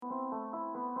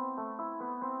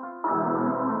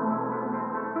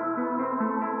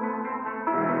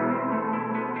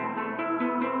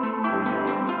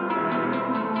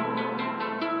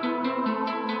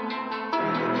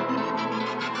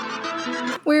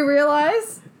We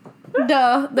realize,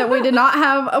 that we did not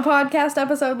have a podcast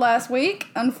episode last week.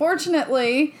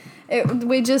 Unfortunately,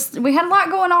 we had a lot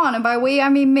going on, and by we, I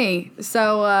mean me.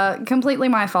 So, completely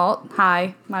my fault.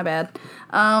 Hi, my bad.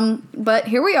 But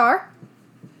here we are.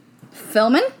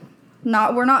 Filming?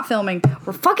 We're not filming.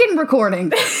 We're fucking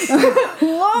recording.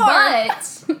 Lord!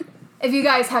 But if you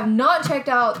guys have not checked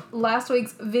out last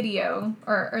week's video,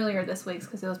 or earlier this week's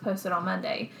because it was posted on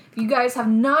Monday, if you guys have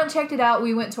not checked it out,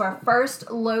 we went to our first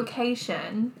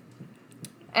location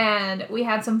and we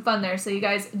had some fun there. So you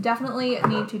guys definitely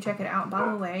need to check it out, by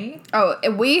the way. Oh,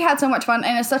 we had so much fun,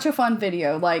 and it's such a fun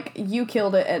video. Like, you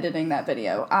killed it editing that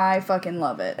video. I fucking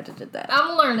love it. I did that.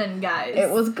 I'm learning, guys.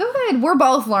 It was good. We're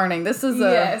both learning. This is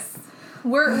Yes.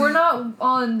 We're not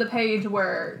on the page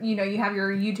where, you have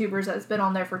your YouTubers that's been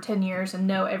on there for 10 years and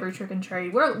know every trick and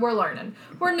trade. We're learning.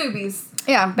 We're newbies.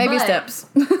 Yeah, baby steps.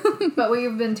 But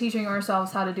we've been teaching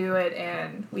ourselves how to do it,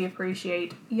 and we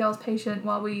appreciate y'all's patience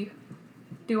while we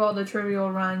do all the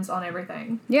trivial runs on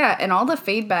everything. Yeah, and all the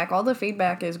feedback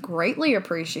is greatly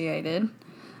appreciated.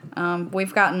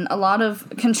 We've gotten a lot of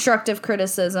constructive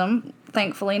criticism.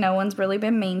 Thankfully, no one's really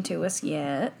been mean to us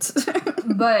yet.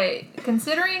 But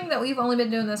considering that we've only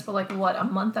been doing this for a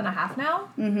month and a half now,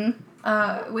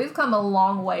 we've come a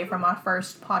long way from our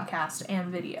first podcast and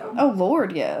video. Oh,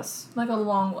 Lord, yes. A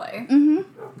long way. Mm-hmm.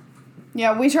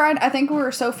 Yeah, we tried. I think we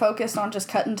were so focused on just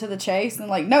cutting to the chase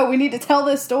and no, we need to tell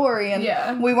this story.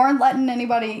 And we weren't letting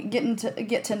anybody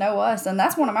get to know us. And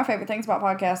that's one of my favorite things about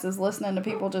podcasts is listening to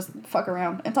people just fuck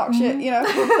around and talk shit,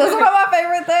 That's one of my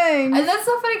favorite things. And that's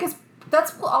so funny because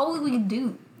that's all we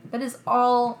do. That is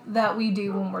all that we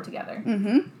do when we're together.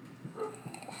 Mm-hmm.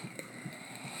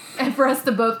 And for us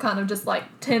to both kind of just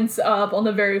tense up on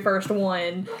the very first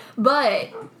one. But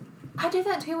I do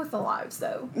that too with the lives,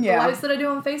 though. Yeah. The lives that I do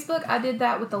on Facebook, I did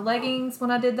that with the leggings when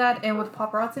I did that, and with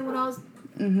paparazzi when I was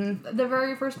the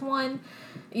very first one.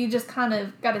 You just kind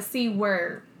of got to see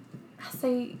where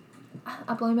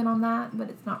I blame it on that, but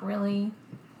it's not really.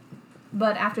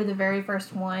 But after the very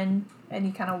first one, and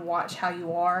you kind of watch how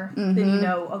you are, then you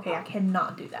know, okay, I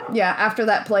cannot do that. Yeah, after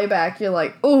that playback, you're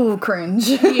like, ooh, cringe.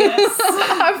 Yes.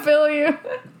 I feel you.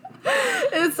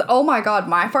 Oh my god,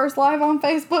 my first live on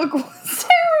Facebook was terrible.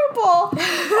 Oh my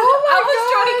I was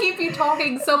trying to keep you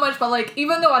talking so much, but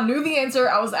even though I knew the answer,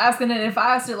 I was asking it. If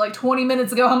I asked it 20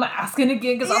 minutes ago, I'm asking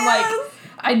again because I'm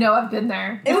I know I've been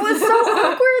there. It was so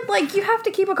awkward. You have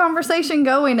to keep a conversation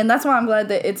going, and that's why I'm glad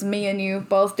that it's me and you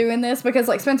both doing this, because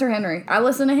Spencer Henry, I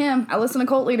listen to him. I listen to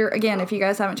Cult Leader. Again, if you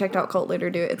guys haven't checked out Cult Leader,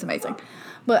 do it. It's amazing.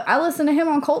 But I listen to him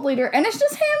on Cult Leader, and it's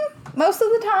just him. Most of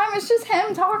the time, it's just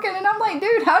him talking, and I'm like,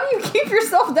 dude, how do you keep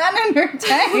yourself that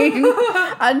entertained?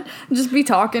 I'd just be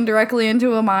talking directly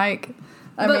into a mic.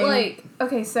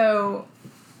 Okay, so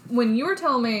when you were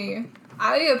telling me,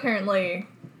 I apparently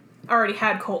already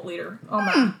had Cult Leader on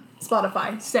my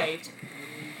Spotify saved.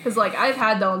 Because, I've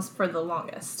had those for the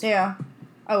longest. Yeah.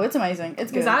 Oh, it's amazing.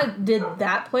 It's good. Because I did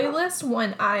that playlist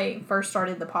when I first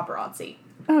started the paparazzi.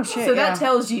 Oh, shit, So that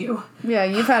tells you. Yeah,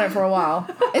 you've had it for a while.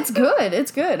 It's good. It's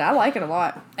good. I like it a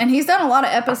lot. And he's done a lot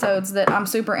of episodes that I'm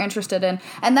super interested in.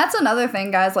 And that's another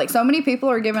thing, guys. So many people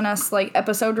are giving us,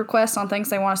 episode requests on things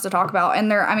they want us to talk about.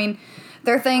 And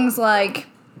they're things like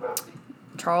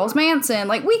Charles Manson.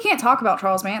 We can't talk about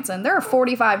Charles Manson. There are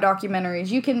 45 documentaries.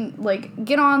 You can,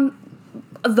 get on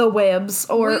the webs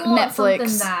or Netflix.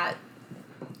 Something that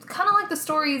kind of like the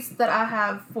stories that I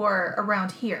have for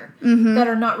around here that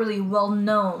are not really well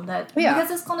known. Because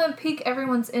it's going to pique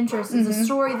everyone's interest. Is a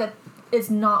story that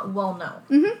is not well known.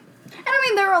 Mm-hmm.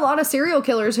 And there are a lot of serial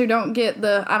killers who don't get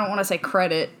I don't want to say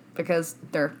credit, because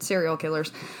they're serial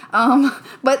killers.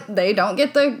 But they don't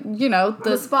get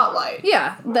the spotlight.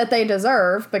 Yeah, that they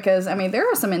deserve, because,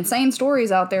 there are some insane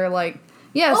stories out there,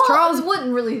 yes, well, Charles... I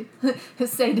wouldn't really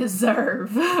say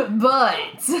deserve,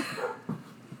 but...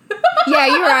 Yeah,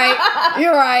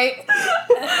 you're right.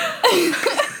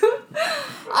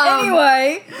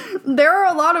 Anyway, there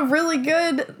are a lot of really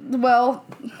good,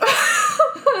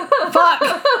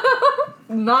 fuck.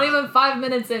 Not even 5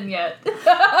 minutes in yet.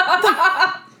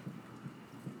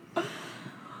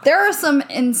 There are some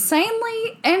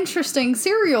insanely interesting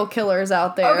serial killers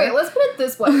out there. Okay, let's put it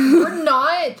this way. We're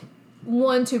not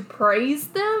one to praise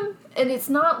them, and it's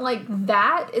not like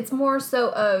that. It's more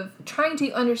so of trying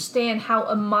to understand how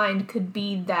a mind could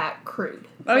be that crude.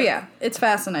 Oh, yeah. It's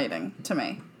fascinating to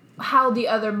me. how the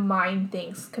other mind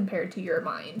thinks compared to your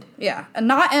mind. Yeah, and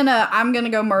not in a I'm gonna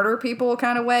go murder people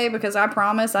kind of way, because I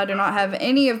promise I do not have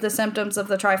any of the symptoms of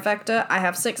the trifecta. I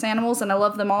have 6 animals and I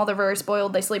love them all. They're very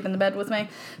spoiled. They sleep in the bed with me,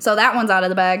 so that one's out of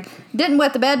the bag. Didn't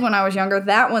wet the bed when I was younger.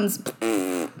 That one's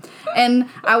and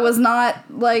I was not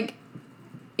like,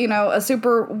 you know, a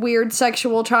super weird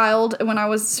sexual child when I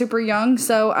was super young.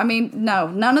 So, I mean, no,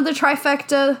 none of the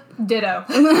trifecta. Ditto.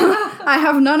 I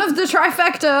have none of the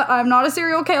trifecta. I'm not a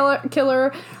serial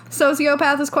killer.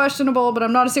 Sociopath is questionable, but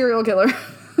I'm not a serial killer.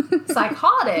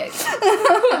 Psychotic.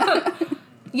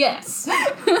 Yes.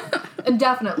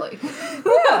 Definitely.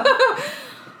 Yeah.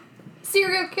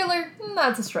 Serial killer?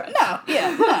 That's a stretch. No.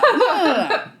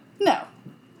 Yeah. No.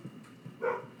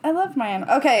 I love my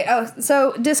animal. Okay,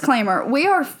 so disclaimer. We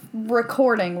are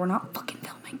recording. We're not fucking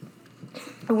filming.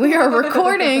 We are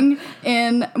recording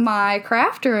in my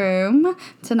craft room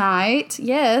tonight.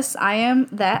 Yes, I am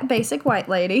that basic white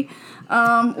lady.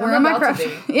 We're in my craft.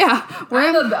 Yeah,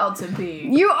 I'm about to be.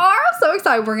 You are? I'm so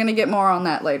excited. We're gonna get more on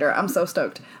that later. I'm so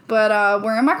stoked. But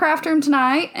we're in my craft room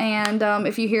tonight, and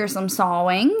if you hear some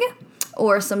sawing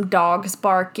or some dogs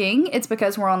barking, it's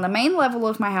because we're on the main level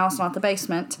of my house, not the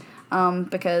basement.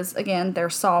 Because, again, they're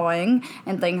sawing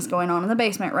and things going on in the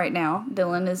basement right now.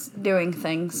 Dylan is doing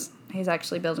things. He's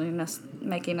actually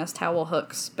making us towel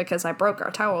hooks because I broke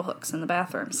our towel hooks in the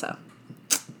bathroom, so.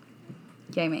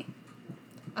 Yay me.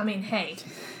 I mean, hey.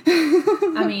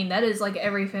 I mean, that is like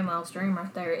every female's dream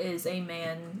right there is a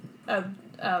man, a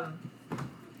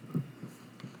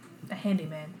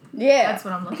handyman. Yeah. That's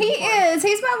what I'm looking for. He is.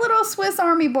 He's my little Swiss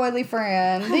Army boily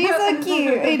friend. He's so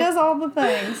cute. He does all the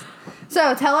things.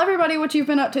 So, tell everybody what you've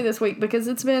been up to this week, because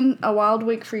it's been a wild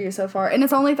week for you so far. And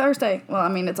it's only Thursday. Well, I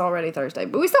mean, it's already Thursday.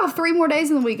 But we still have 3 more days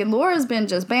in the week, and Laura's been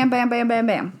just bam, bam, bam, bam,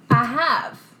 bam. I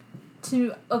have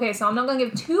to... Okay, so I'm not going to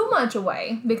give too much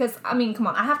away, because, I mean, come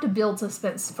on, I have to build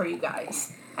suspense for you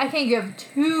guys. I can't give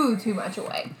too much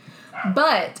away.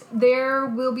 But there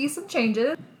will be some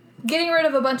changes. Getting rid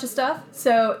of a bunch of stuff.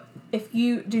 So, if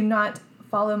you do not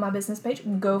follow my business page,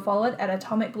 go follow it at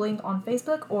Atomic Bling on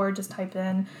Facebook, or just type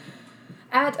in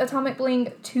at Atomic Bling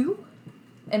 2,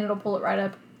 and it'll pull it right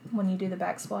up when you do the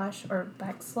backsplash.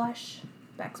 Backsplash.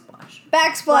 Black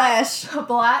splash.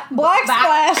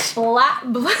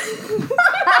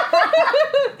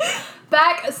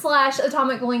 Backslash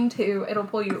Atomic Bling 2. It'll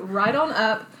pull you right on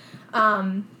up.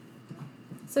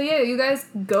 So yeah, you guys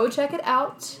go check it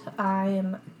out.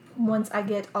 Once I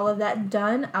get all of that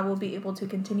done, I will be able to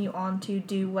continue on to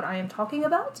do what I am talking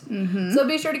about. Mm-hmm. So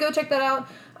be sure to go check that out.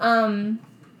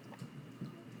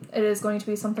 It is going to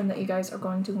be something that you guys are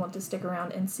going to want to stick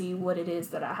around and see what it is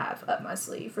that I have up my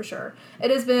sleeve, for sure.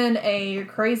 It has been a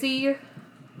crazy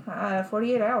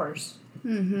 48 hours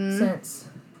since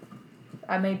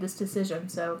I made this decision,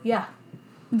 so yeah.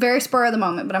 Very spur of the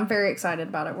moment, but I'm very excited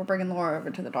about it. We're bringing Laura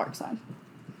over to the dark side.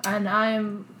 And I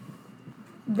am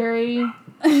very...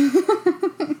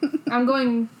 I'm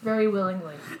going very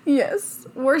willingly. Yes,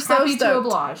 we're so happy stoked. to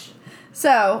oblige.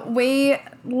 So,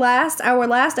 our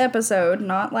last episode,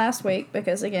 not last week,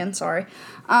 because again, sorry,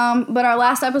 but our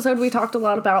last episode, we talked a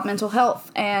lot about mental health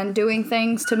and doing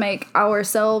things to make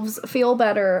ourselves feel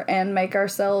better and make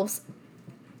ourselves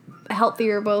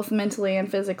healthier, both mentally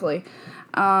and physically.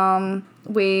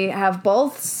 We have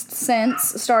both since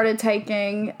started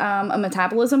taking a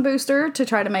metabolism booster to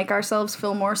try to make ourselves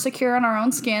feel more secure in our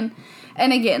own skin.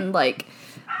 And again, like,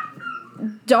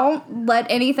 don't let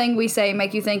anything we say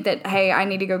make you think that, hey, I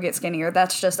need to go get skinnier.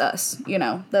 That's just us. You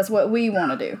know, that's what we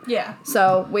want to do. Yeah.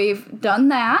 So we've done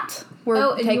that.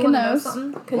 We're taking those.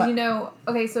 Because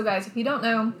okay, so guys, if you don't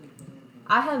know,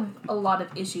 I have a lot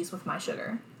of issues with my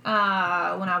sugar. When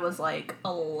I was like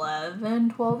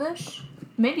 11, 12-ish.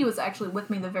 Mindy was actually with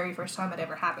me the very first time it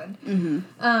ever happened.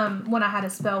 Mm-hmm. When I had a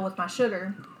spell with my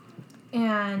sugar.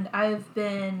 And I've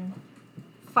been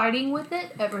fighting with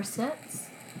it ever since.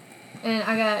 And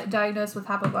I got diagnosed with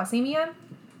hypoglycemia.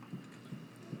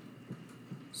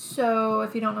 So,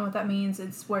 if you don't know what that means,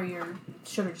 it's where your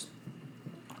sugar just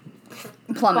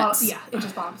plummets. It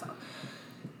just bottoms out.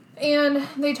 And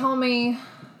they told me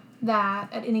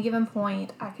that at any given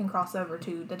point, I can cross over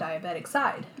to the diabetic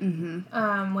side.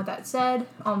 Mm-hmm. With that said,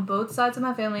 on both sides of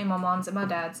my family, my mom's and my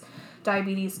dad's,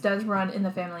 diabetes does run in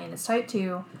the family, and it's type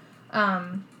 2.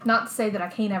 Not to say that I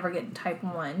can't ever get type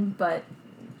 1, but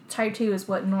type 2 is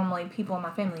what normally people in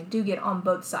my family do get on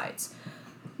both sides.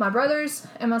 My brothers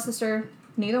and my sister,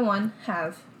 neither one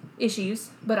have issues,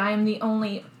 but I am the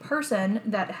only person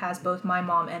that has both my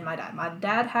mom and my dad. My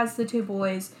dad has the 2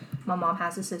 boys, my mom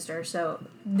has a sister, so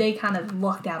they kind of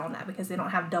lucked out on that because they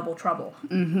don't have double trouble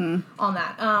on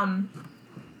that.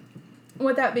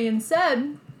 With that being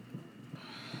said,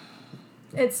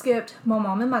 it skipped my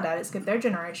mom and my dad. It skipped their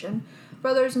generation,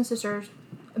 brothers and sisters,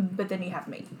 but then you have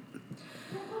me.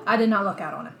 I did not luck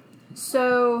out on it.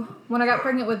 So when I got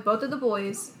pregnant with both of the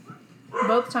boys,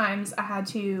 both times I had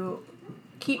to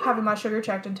keep having my sugar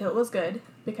checked until it was good,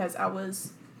 because I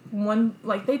was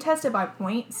they test it by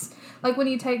points. Like when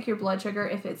you take your blood sugar,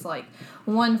 if it's like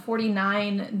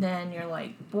 149, then you're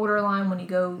like borderline when you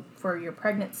go for your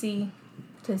pregnancy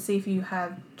to see if you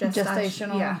have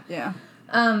gestational. Yeah.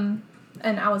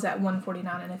 And I was at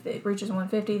 149, and if it reaches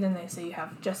 150, then they say you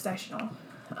have gestational.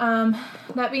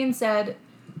 That being said,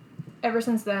 ever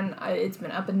since then, it's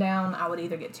been up and down. I would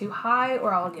either get too high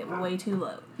or I would get way too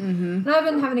low. Mm-hmm. And I've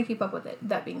been having to keep up with it.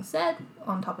 That being said,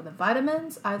 on top of the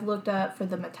vitamins, I've looked up for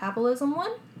the metabolism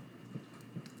one.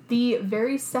 The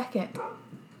very second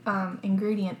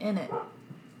ingredient in it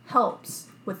helps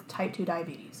with type 2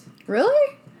 diabetes.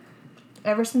 Really?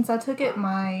 Ever since I took it,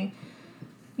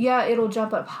 it'll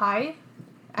jump up high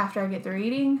after I get through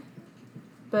eating,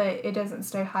 but it doesn't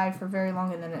stay high for very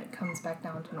long, and then it comes back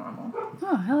down to normal.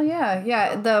 Oh, hell yeah.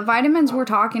 Yeah, the vitamins we're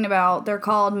talking about, they're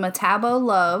called Metabo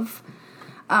Love.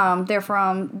 They're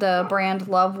from the brand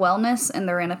Love Wellness, and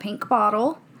they're in a pink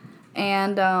bottle.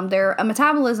 And they're a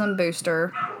metabolism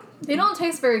booster. They don't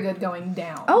taste very good going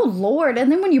down. Oh, Lord.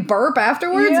 And then when you burp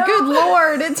afterwards, good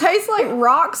Lord, it tastes like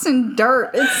rocks and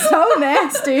dirt. It's so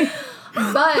nasty.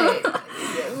 But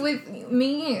with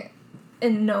me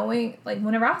and knowing, like,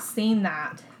 whenever I seen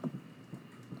that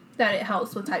it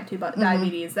helps with type 2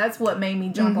 diabetes, that's what made me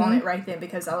jump on it right then,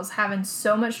 because I was having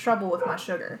so much trouble with my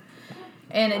sugar.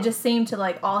 And it just seemed to,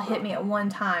 like, all hit me at one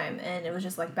time, and it was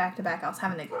just, like, back to back. I was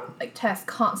having to, like, test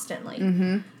constantly.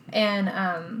 Mm-hmm.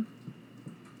 And,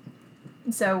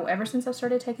 so ever since I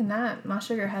started taking that, my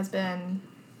sugar has been...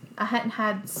 I hadn't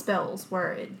had spells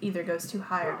where it either goes too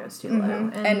high or goes too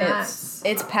low. And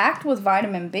it's packed with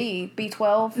vitamin B, B12.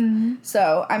 Mm-hmm.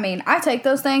 So, I mean, I take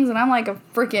those things and I'm like a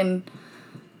freaking...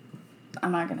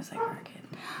 I'm not going to say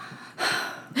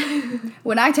crackhead.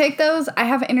 When I take those, I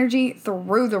have energy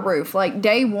through the roof. Like,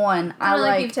 day one, I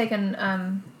like... you've taken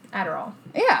Adderall.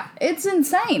 Yeah, it's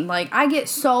insane. Like, I get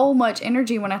so much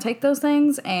energy when I take those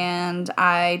things, and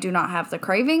I do not have the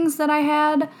cravings that I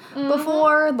had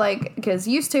before. Like, because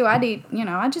used to, I'd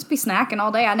just be snacking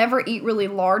all day. I never eat really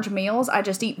large meals. I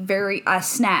just I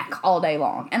snack all day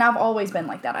long. And I've always been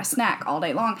like that. I snack all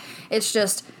day long. It's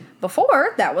just,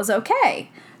 before, that was okay.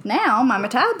 Now, my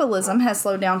metabolism has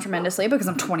slowed down tremendously because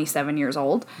I'm 27 years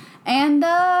old. And,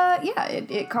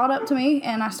 it caught up to me,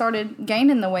 and I started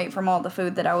gaining the weight from all the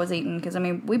food that I was eating. Because, I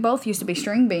mean, we both used to be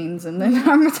string beans, and then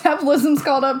our metabolism's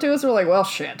caught up to us. We're like, well,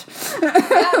 shit.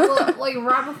 Like,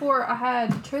 right before I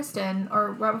had Tristan,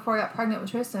 or right before I got pregnant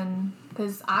with Tristan,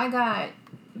 because I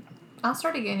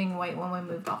started gaining weight when we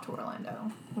moved off to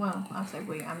Orlando. Well, I say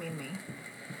we, I mean me.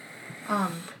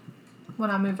 When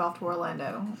I moved off to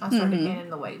Orlando, I started gaining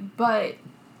the weight. But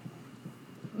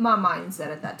my mindset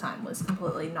at that time was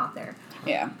completely not there.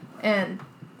 Yeah. And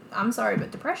I'm sorry,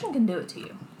 but depression can do it to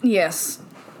you. Yes.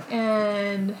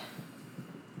 And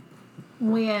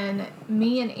when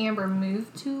me and Amber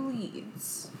moved to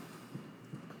Leeds,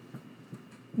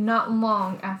 not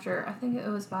long after, I think it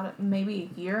was about maybe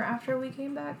a year after we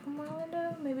came back from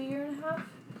Orlando, maybe a year and a half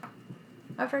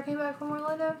after I came back from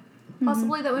Orlando,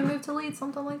 possibly that we moved to Leeds,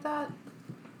 something like that.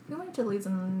 We went to Leeds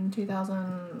in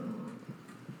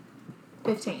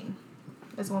 2015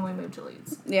 is when we moved to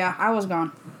Leeds. Yeah, I was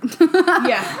gone.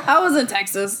 Yeah. I was in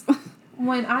Texas.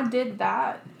 When I did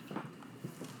that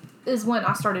is when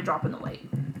I started dropping the weight.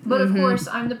 But of course,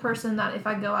 I'm the person that if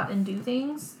I go out and do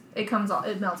things, it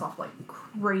melts off like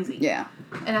crazy. Yeah.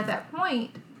 And at that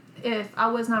point, if I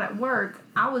was not at work,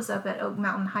 I was up at Oak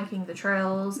Mountain hiking the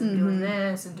trails and doing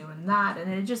this and doing that,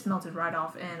 and it just melted right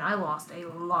off, and I lost a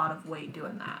lot of weight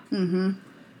doing that. Mm-hmm.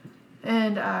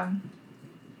 And,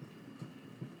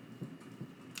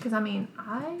 because, I mean,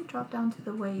 I dropped down to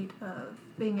the weight of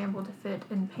being able to fit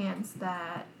in pants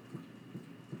that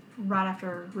right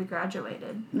after we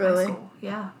graduated high school.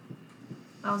 Yeah.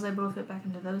 I was able to fit back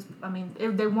into those. I mean,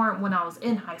 they weren't when I was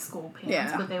in high school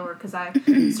pants, but they were because I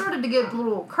started to get a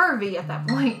little curvy at that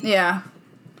point. Yeah.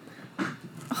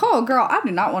 Oh, girl, I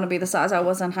do not want to be the size I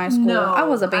was in high school. No, I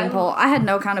was a beanpole. I had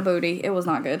no kind of booty. It was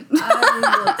not good.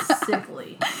 I looked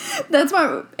sickly. That's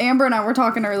why Amber and I were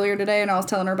talking earlier today, and I was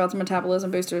telling her about the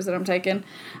metabolism boosters that I'm taking.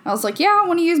 I was like, yeah, I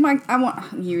want to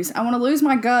lose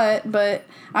my gut, but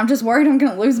I'm just worried I'm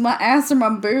going to lose my ass or my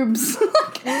boobs.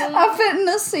 I fit in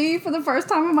a C for the first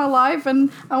time in my life, and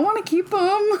I want to keep them.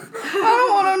 I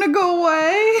don't want them to go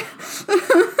away.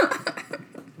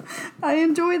 I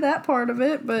enjoy that part of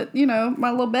it, but, you know,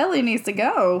 my little belly needs to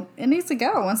go. It needs to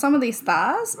go. And some of these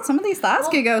thighs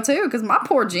could go, too, because my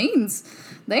poor jeans,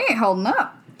 they ain't holding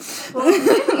up. Well,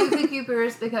 you could keep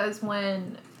yours because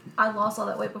when I lost all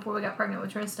that weight before we got pregnant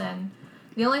with Tristan,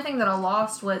 the only thing that I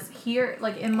lost was here,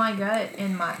 like, in my gut,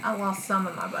 I lost some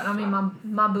of my butt. I mean,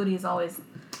 my booty is always...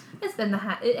 It's been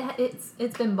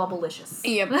it's been bubblicious.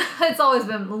 Yep. It's always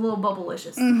been a little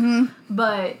bubblicious. Mm-hmm.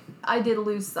 But I did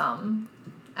lose some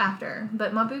after.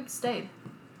 But my boobs stayed.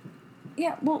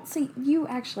 Yeah, well, see, you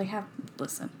actually have...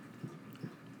 Listen.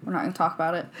 We're not going to talk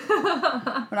about it. We're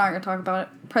not going to talk about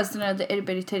it. President of the Itty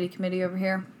Bitty Titty Committee over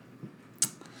here.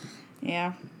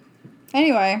 Yeah.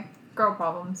 Anyway. Girl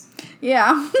problems.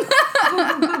 Yeah.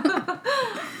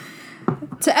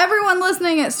 To everyone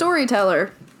listening at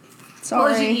Storyteller...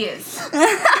 Sorry. Well, she is.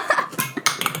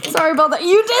 Sorry about that.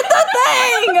 You did the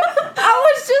thing! I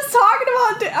was just talking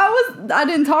about... I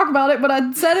didn't talk about it, but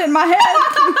I said it in my head that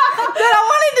I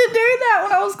wanted to do that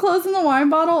when I was closing the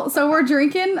wine bottle. So we're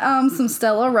drinking some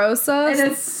Stella Rosa. And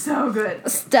it's so good.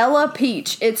 Stella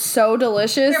Peach. It's so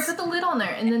delicious. Here, put the lid on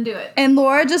there and then do it. And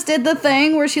Laura just did the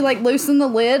thing where she, like, loosened the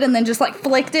lid and then just, like,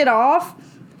 flicked it off.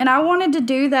 And I wanted to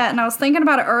do that, and I was thinking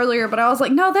about it earlier, but I was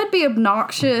like, no, that'd be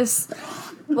obnoxious.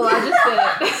 Well, I just did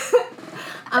it.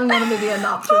 I'm going to be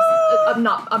obnoxious.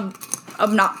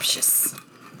 Obnoxious.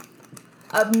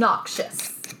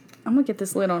 Obnoxious. I'm going to get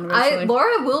this lid on eventually.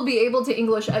 Laura will be able to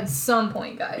English at some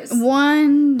point, guys.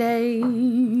 One day.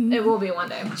 It will be one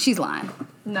day. She's lying.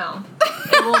 No.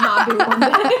 It will not be one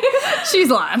day. She's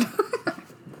lying.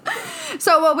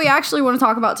 So what we actually want to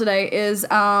talk about today is,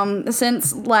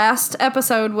 since last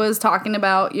episode was talking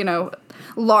about, you know,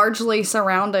 largely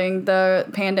surrounding the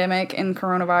pandemic and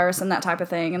coronavirus and that type of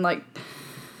thing, and like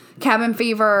cabin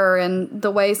fever and the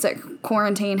ways that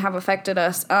quarantine have affected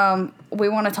us, we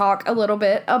want to talk a little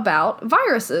bit about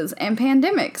viruses and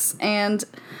pandemics. And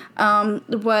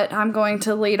what I'm going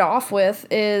to lead off with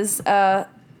is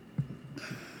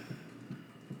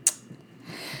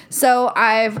so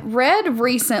I've read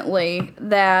recently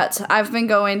that I've been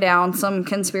going down some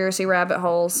conspiracy rabbit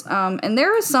holes, and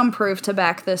there is some proof to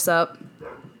back this up.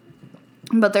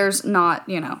 But there's not,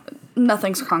 you know,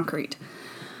 nothing's concrete.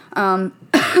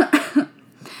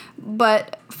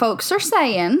 But folks are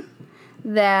saying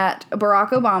that the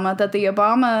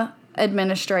Obama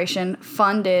administration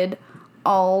funded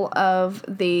all of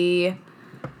the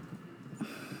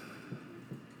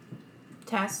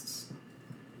Tests.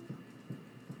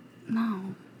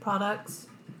 No. Products.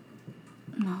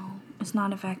 No, it's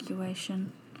not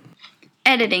evacuation.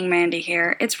 Editing Mandy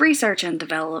here. It's research and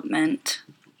development.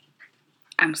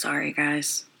 I'm sorry,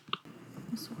 guys.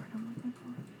 What's the word I'm looking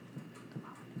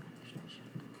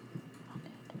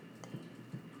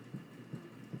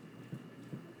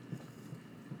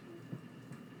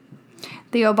for?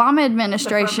 The Obama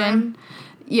administration.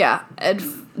 Yeah,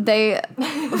 they.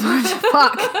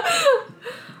 Fuck.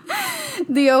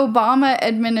 The Obama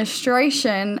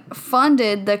administration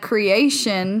funded the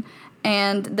creation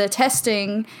and the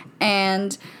testing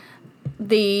and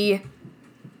the.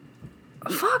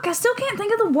 Fuck, I still can't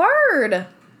think of the word.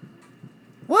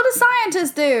 What do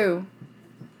scientists do?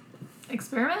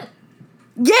 Experiment?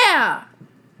 Yeah!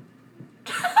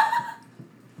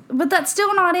 But that's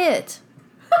still not it.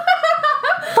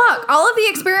 Fuck, all of the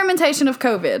experimentation of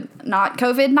COVID. Not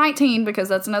COVID-19, because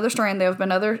that's another strand. There have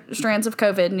been other strands of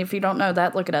COVID, and if you don't know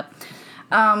that, look it up.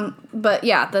 But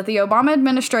yeah, that the Obama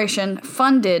administration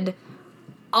funded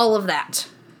all of that.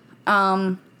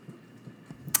 And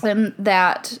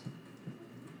that...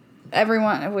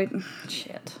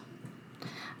 shit.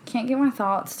 Can't get my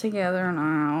thoughts together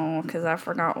now because I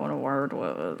forgot what a word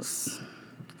was.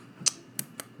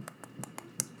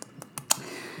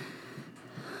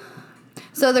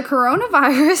 So the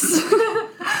coronavirus,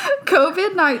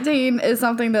 COVID-19 is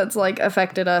something that's like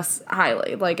affected us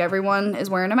highly. Like everyone is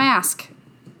wearing a mask,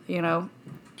 you know.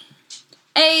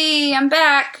 Hey, I'm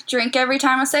back. Drink every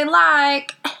time I say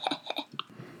like.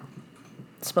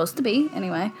 It's supposed to be,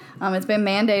 anyway. It's been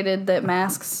mandated that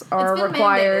masks are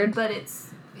required. Mandated, but it's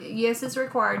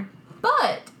required,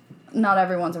 but not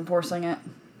everyone's enforcing it.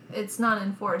 It's not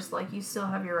enforced. Like, you still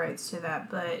have your rights to that,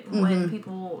 but when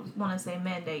people want to say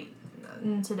mandate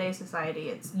in today's society,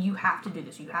 it's you have to do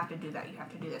this, you have to do that, you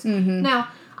have to do this. Now,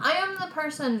 I am the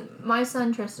person, my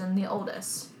son Tristan, the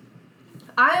oldest,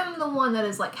 I am the one that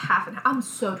is like half and half. I'm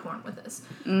so torn with this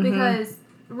because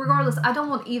regardless, I don't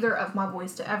want either of my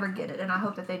boys to ever get it, and I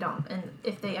hope that they don't. And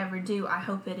if they ever do, I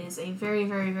hope it is a very,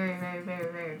 very, very, very,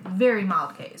 very, very, very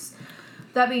mild case.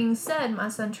 That being said, my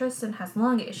son Tristan has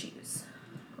lung issues.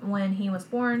 when he was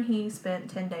born, he spent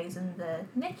 10 days in the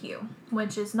NICU,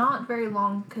 which is not very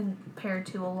long compared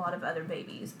to a lot of other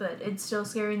babies, but it's still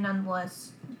scary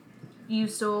nonetheless. You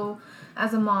still,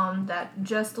 as a mom that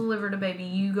just delivered a baby,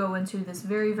 you go into this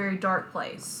very, very dark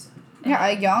place. Yeah,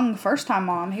 a young first-time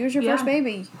mom. He was your first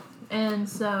baby. And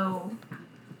so,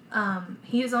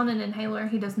 he is on an inhaler.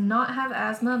 He does not have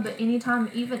asthma, but anytime,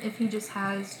 even if he just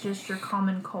has just your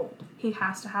common cold, he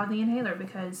has to have the inhaler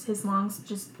because his lungs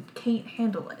just can't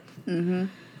handle it. Mm-hmm.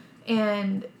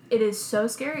 And it is so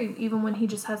scary, even when he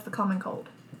just has the common cold,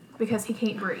 because he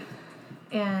can't breathe.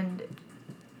 And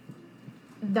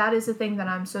that is the thing that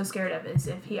I'm so scared of, is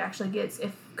if he actually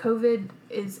if COVID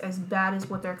is as bad as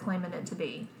what they're claiming it to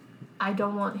be, I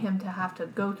don't want him to have to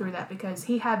go through that, because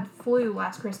he had flu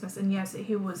last Christmas, and yes,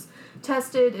 he was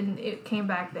tested, and it came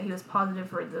back that he was positive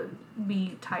for the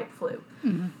B-type flu.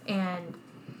 Mm-hmm. And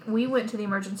we went to the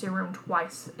emergency room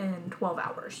twice in 12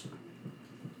 hours.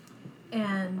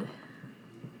 And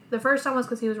the first time was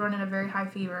because he was running a very high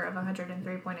fever of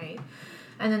 103.8.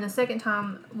 And then the second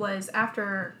time was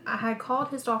after I had called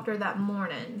his doctor that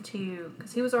morning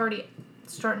because he was already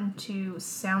starting to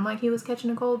sound like he was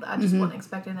catching a cold. I just wasn't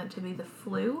expecting it to be the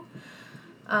flu.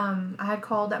 I had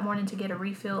called that morning to get a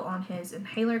refill on his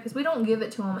inhaler, because we don't give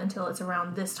it to him until it's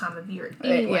around this time of year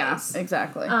anyways. Yeah,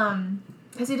 exactly.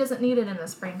 Because he doesn't need it in the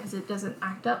spring, because it doesn't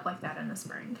act up like that in the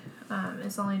spring.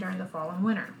 It's only during the fall and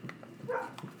winter.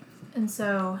 And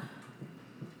so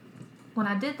when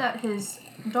I did that, his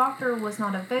doctor was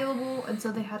not available, and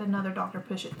so they had another doctor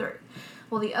push it through.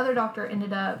 Well, the other doctor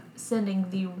ended up sending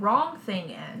the wrong thing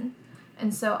in,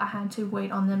 and so I had to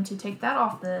wait on them to take that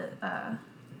off the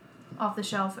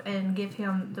shelf and give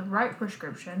him the right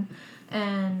prescription,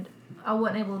 and I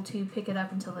wasn't able to pick it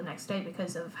up until the next day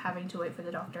because of having to wait for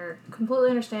the doctor. Completely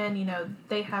understand,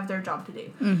 they have their job to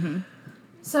do. Mm-hmm.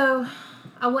 So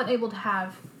I wasn't able to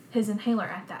have his inhaler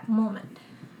at that moment.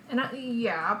 And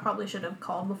I probably should have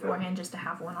called beforehand just to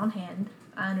have one on hand.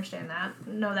 I understand that.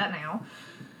 Know that now.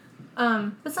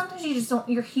 But sometimes you just don't,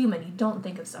 you're human. You don't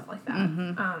think of stuff like that.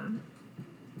 Mm-hmm.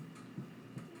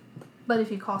 But if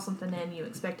you call something in, you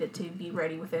expect it to be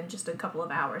ready within just a couple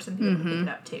of hours and be able to pick it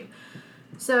up too.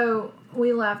 So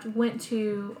we left, went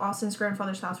to Austin's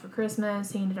grandfather's house for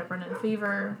Christmas. He ended up running a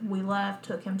fever. We left,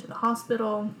 took him to the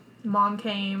hospital. Mom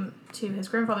came to his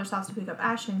grandfather's house to pick up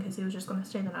Ashton because he was just going to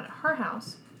stay the night at her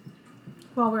house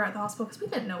while we were at the hospital, because we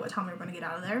didn't know what time we were going to get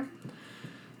out of there.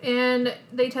 And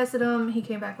they tested him. He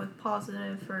came back with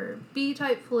positive for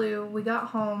B-type flu. We got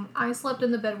home. I slept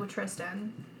in the bed with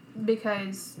Tristan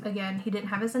because, again, he didn't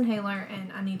have his inhaler,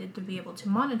 and I needed to be able to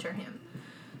monitor him.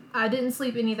 I didn't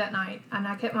sleep any that night, and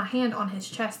I kept my hand on his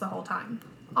chest the whole time.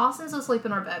 Austin's asleep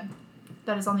in our bed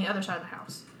that is on the other side of the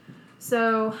house.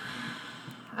 So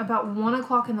about 1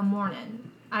 o'clock in the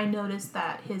morning, I noticed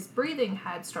that his breathing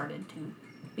had started to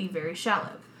be very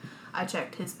shallow. I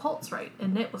checked his pulse rate,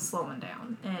 and it was slowing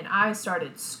down. And I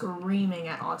started screaming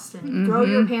at Austin, throw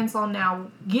your pants on now,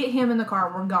 get him in the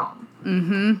car, we're gone.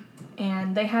 Mm-hmm.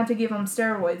 And they had to give him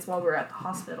steroids while we were at the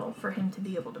hospital for him to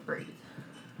be able to breathe.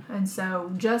 And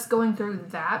so just going through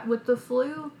that with the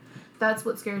flu, that's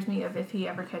what scares me of if he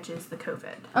ever catches the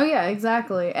COVID. Oh, yeah,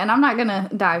 exactly. And I'm not going to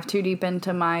dive too deep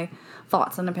into my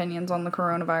thoughts and opinions on the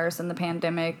coronavirus and the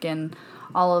pandemic and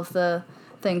all of the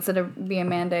things that are being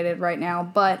mandated right now.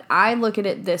 But I look at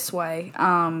it this way.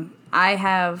 I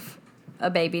have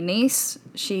a baby niece.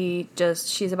 She's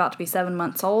about to be 7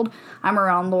 months old. I'm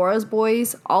around Laura's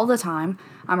boys all the time.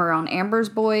 I'm around Amber's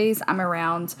boys. I'm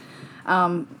around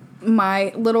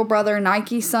my little brother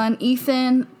Nike's son,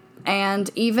 Ethan. And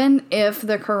even if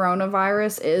the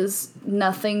coronavirus is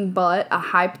nothing but a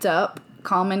hyped up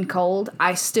common cold,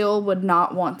 I still would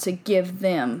not want to give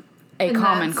them a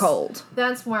common cold.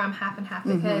 That's where I'm half and half,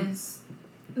 because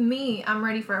I'm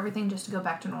ready for everything just to go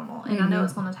back to normal. And I know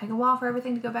it's going to take a while for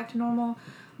everything to go back to normal.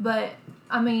 But,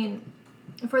 I mean,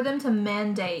 for them to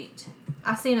mandate,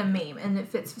 I seen a meme, and it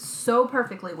fits so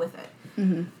perfectly with it.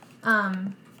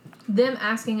 Them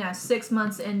asking us 6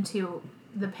 months into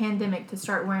the pandemic to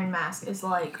start wearing masks is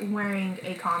like wearing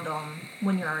a condom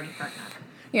when you're already pregnant.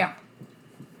 Yeah.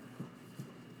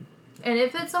 And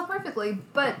it fits so perfectly,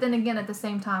 but then again, at the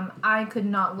same time, I could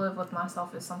not live with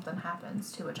myself if something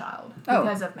happens to a child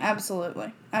because of me.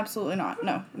 Absolutely. Absolutely not.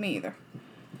 No, me either.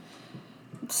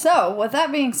 So, with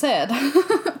that being said,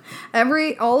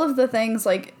 all of the things,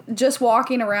 like, just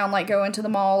walking around, like, going to the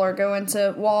mall or going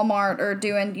to Walmart or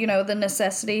doing, the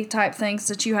necessity type things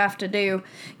that you have to do,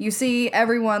 you see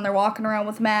everyone, they're walking around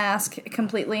with masks,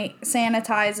 completely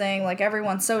sanitizing, like,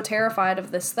 everyone's so terrified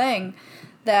of this thing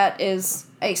that is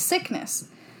a sickness.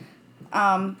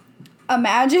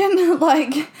 imagine,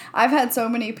 like, I've had so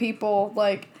many people,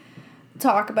 like,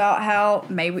 talk about how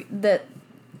maybe that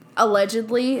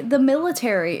allegedly the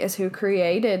military is who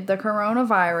created the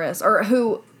coronavirus, or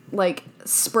who, like,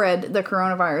 spread the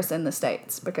coronavirus in the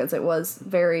States, because it was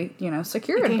very,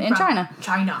 secured in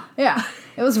China. Yeah.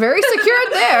 It was very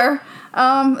secured there.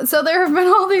 So there have been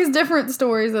all these different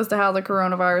stories as to how the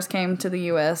coronavirus came to the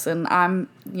U.S., and I'm,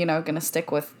 going to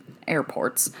stick with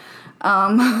airports.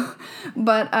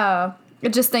 But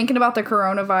just thinking about the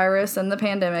coronavirus and the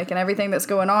pandemic and everything that's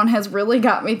going on has really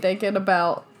got me thinking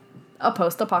about a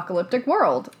post-apocalyptic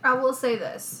world. I will say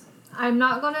this. I'm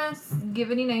not going to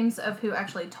give any names of who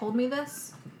actually told me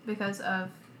this because of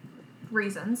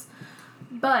reasons,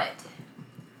 but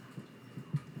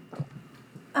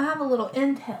I have a little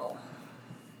intel,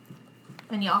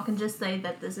 and y'all can just say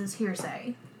that this is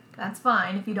hearsay. That's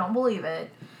fine if you don't believe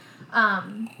it.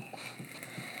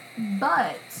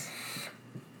 But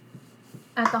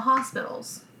at the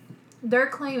hospitals, they're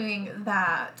claiming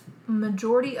that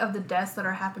majority of the deaths that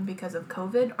are happening because of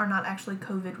COVID are not actually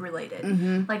COVID related.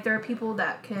 Mm-hmm. Like, there are people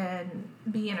that can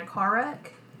be in a car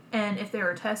wreck, and if they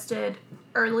were tested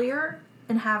earlier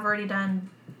and have already done,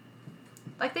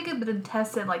 like, they could have been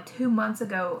tested like 2 months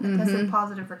ago and tested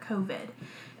positive for COVID,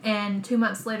 and 2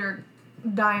 months later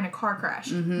die in a car crash.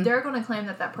 They're going to claim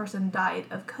that that person died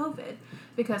of COVID,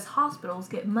 because hospitals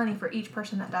get money for each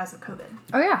person that dies of COVID.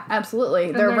 Oh, yeah,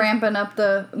 absolutely. They're ramping up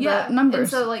the numbers. And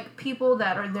so, like, people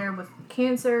that are there with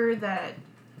cancer that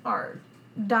are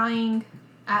dying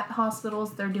at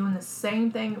hospitals, they're doing the same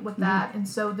thing with that. And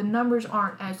so the numbers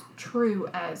aren't as true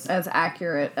as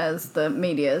accurate as the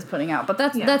media is putting out. But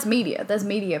that's media. That's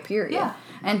media, period. Yeah.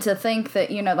 And to think that,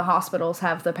 the hospitals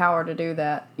have the power to do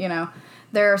that,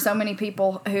 There are so many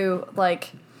people who,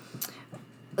 like,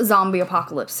 zombie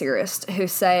apocalypse theorists who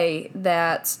say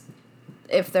that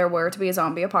if there were to be a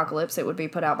zombie apocalypse, it would be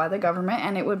put out by the government,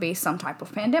 and it would be some type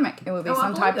of pandemic. It would be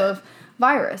some type of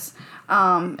virus.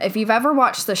 If you've ever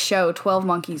watched the show 12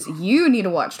 Monkeys, you need to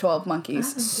watch 12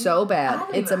 Monkeys so bad.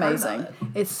 It's amazing.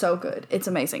 It's so good. It's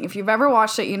amazing. If you've ever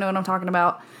watched it, you know what I'm talking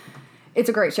about. It's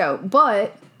a great show.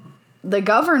 But the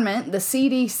government, the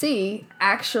CDC,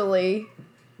 actually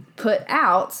put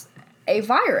out a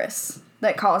virus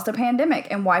that caused a pandemic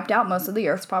and wiped out most of the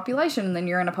Earth's population. And then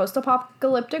you're in a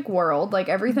post-apocalyptic world. Like,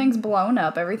 everything's blown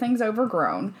up. Everything's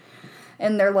overgrown.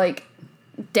 And they're, like,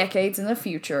 decades in the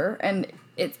future. And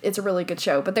it's a really good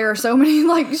show. But there are so many,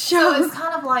 like, shows. So it's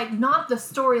kind of like, not the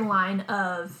storyline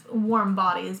of Warm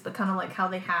Bodies, but kind of like how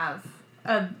they have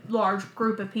a large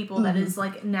group of people that is,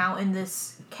 like, now in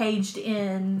this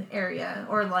caged-in area.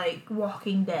 Or, like,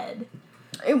 Walking Dead.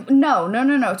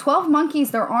 No. 12 Monkeys,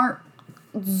 there aren't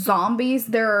zombies.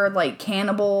 There are, like,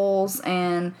 cannibals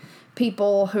and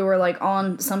people who are, like,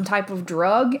 on some type of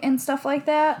drug and stuff like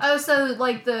that. Oh, so,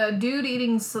 like, the dude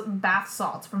eating bath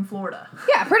salts from Florida.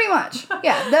 Yeah, pretty much.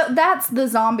 Yeah, that's the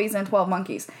zombies in 12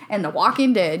 Monkeys. And The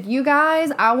Walking Dead. You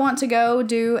guys, I want to go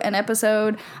do an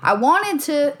episode. I wanted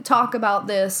to talk about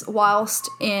this whilst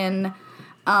in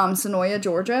Sonoya,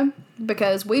 Georgia,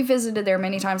 because we visited there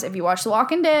many times. If you watch The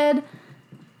Walking Dead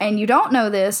and you don't know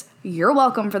this, you're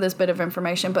welcome for this bit of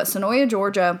information. But Sonoya,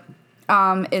 Georgia,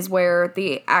 is where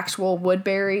the actual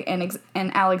Woodbury and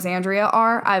Alexandria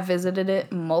are. I've visited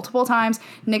it multiple times.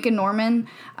 Nick and Norman,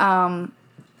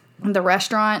 the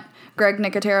restaurant, Greg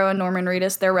Nicotero and Norman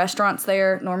Reedus, their restaurant's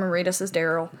there. Norman Reedus is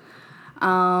Daryl.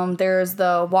 There's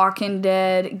the Walking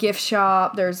Dead gift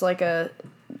shop. There's, like, a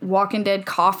Walking Dead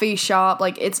coffee shop.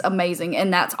 Like, it's amazing.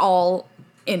 And that's all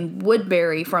in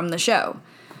Woodbury from the show.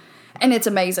 And it's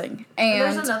amazing. And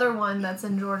there's another one that's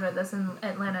in Georgia, that's in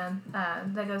Atlanta,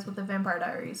 that goes with the Vampire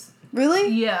Diaries. Really?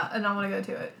 Yeah, and I want to go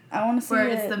to it. I want to see Where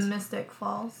it. It's the Mystic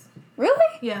Falls.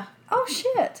 Really? Yeah. Oh,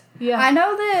 shit. Yeah. I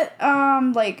know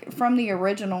that, like, from the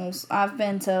originals, I've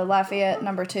been to Lafayette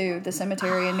No. 2, the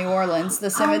cemetery in New Orleans.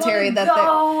 The cemetery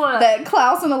that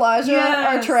Klaus and Elijah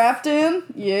are trapped in.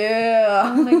 Yeah.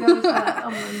 I want to go to that.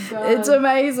 Oh, my God. It's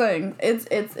amazing.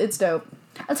 It's dope.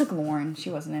 I took Lauren.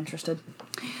 She wasn't interested.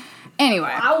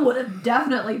 Anyway. I would have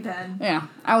definitely been. Yeah.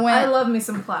 I love me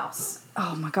some Klaus.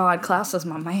 Oh, my God. Klaus is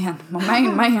my man. My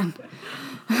main man.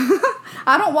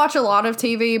 I don't watch a lot of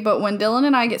TV, but when Dylan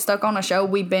and I get stuck on a show,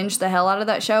 we binge the hell out of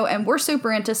that show, and we're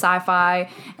super into sci-fi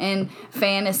and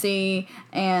fantasy,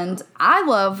 and I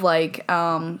love, like,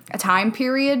 time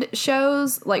period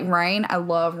shows, like Reign. I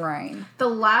love Reign. The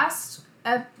last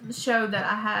show that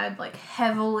I had, like,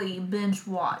 heavily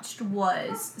binge-watched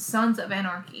was Sons of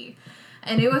Anarchy.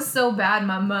 And it was so bad,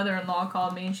 my mother-in-law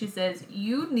called me, and she says,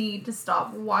 you need to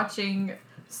stop watching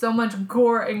so much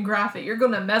gore and graphic. You're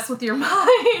gonna mess with your mind.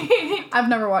 I've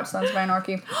never watched Sons of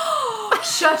Anarchy.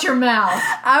 Shut your mouth.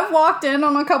 I've walked in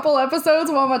on a couple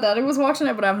episodes while my daddy was watching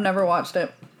it, but I've never watched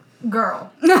it.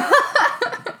 Girl.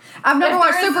 I've never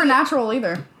watched Supernatural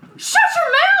either. Shut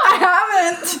your mouth! I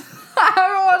haven't. I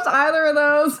haven't watched either of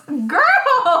those. Girl!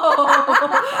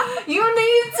 You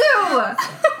need to!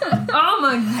 Oh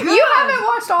my god. You haven't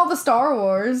watched all the Star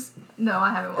Wars. No,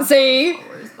 I haven't watched See? Star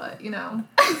Wars, but, you know,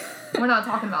 we're not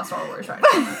talking about Star Wars right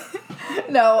now.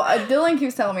 No, Dylan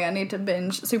keeps telling me I need to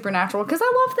binge Supernatural because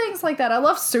I love things like that. I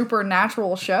love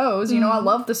supernatural shows. You know, I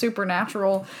love the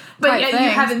supernatural But yet things. you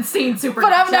haven't seen Supernatural.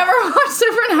 But I've never watched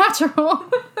Supernatural.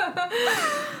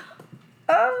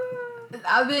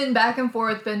 I've been back and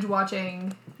forth binge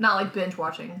watching, not like binge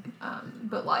watching,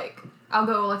 but like I'll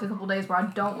go like a couple days where I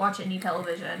don't watch any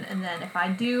television, and then if I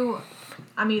do,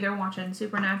 I'm either watching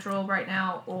Supernatural right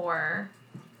now or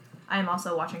I'm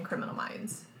also watching Criminal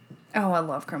Minds. Oh, I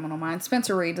love Criminal Minds.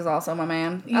 Spencer Reid is also my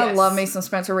man. Yes. I love me some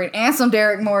Spencer Reid and some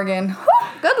Derek Morgan. Whew,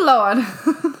 good Lord.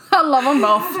 I love them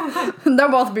both. They're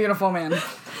both beautiful men.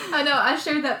 I know, I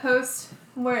shared that post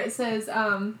where it says,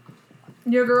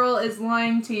 your girl is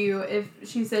lying to you if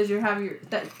she says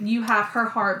that you have her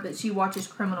heart, but she watches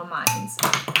Criminal Minds.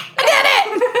 I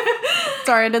did it!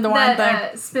 Sorry, I did the wine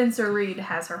thing. Spencer Reid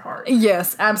has her heart.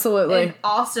 Yes, absolutely. And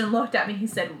Austin looked at me, he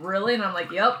said, really? And I'm like,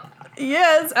 yep.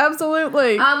 Yes,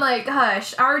 absolutely. I'm like,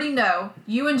 hush, I already know.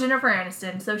 You and Jennifer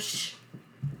Aniston, so shh.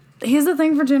 Here's the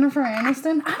thing for Jennifer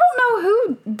Aniston. I don't know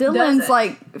who Dylan's,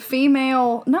 like,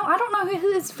 female... No, I don't know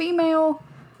who his female,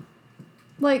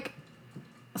 like,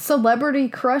 celebrity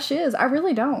crush is. I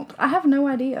really don't. I have no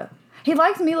idea. He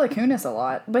likes Mila Kunis a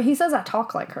lot, but he says I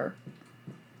talk like her.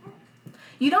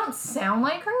 You don't sound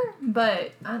like her,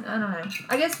 but I don't know.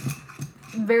 I guess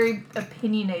very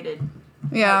opinionated.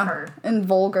 Yeah, like her. And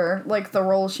vulgar. Like, the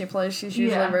role she plays, she's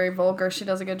usually Yeah. very vulgar. She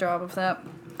does a good job of that.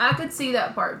 I could see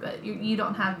that part, but you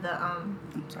don't have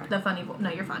the funny voice. No,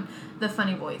 you're fine. The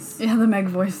funny voice. Yeah, the Meg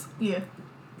voice. Yeah.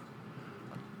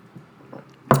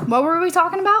 What were we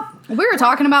talking about? We were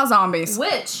talking about zombies.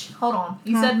 Which, hold on,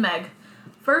 you said Meg.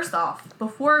 First off,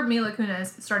 before Mila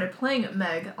Kunis started playing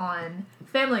Meg on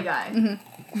Family Guy,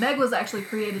 Meg was actually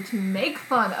created to make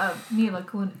fun of Mila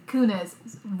Kunis'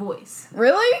 voice.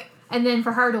 Really? And then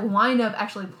for her to wind up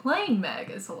actually playing Meg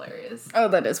is hilarious. Oh,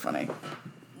 that is funny.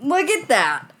 Look at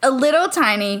that. A little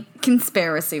tiny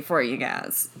conspiracy for you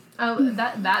guys. Oh,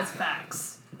 that's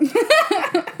facts.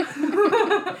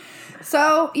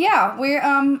 So, yeah,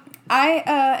 I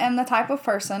am the type of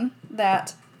person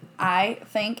that I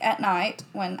think at night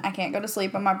when I can't go to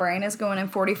sleep and my brain is going in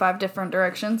 45 different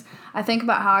directions. I think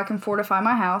about how I can fortify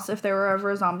my house if there were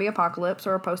ever a zombie apocalypse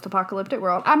or a post-apocalyptic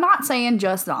world. I'm not saying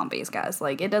just zombies, guys.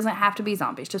 Like, it doesn't have to be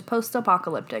zombies. Just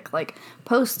post-apocalyptic. Like,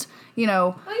 Well, you never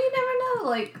know.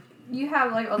 Like, you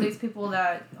have, like, all these people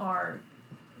that are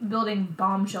building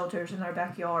bomb shelters in their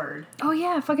backyard. Oh,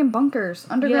 yeah, fucking bunkers.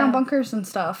 Underground bunkers and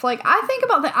stuff. Like, I think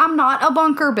about that. I'm not a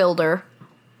bunker builder.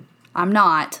 I'm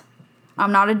not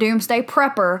a doomsday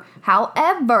prepper.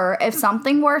 However, if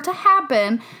something were to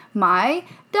happen, my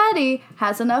daddy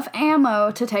has enough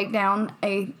ammo to take down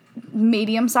a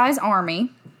medium-sized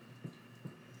army.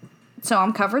 So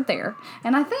I'm covered there.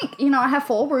 And I think, I have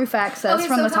full roof access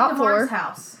from the top floor.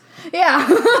 House. Yeah.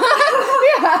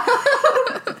 Yeah.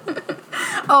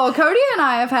 Oh, Cody and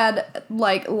I have had,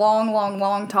 like,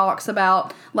 long talks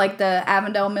about, like, the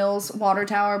Avondale Mills water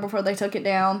tower before they took it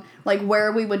down. Like,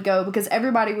 where we would go, because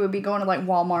everybody would be going to, like,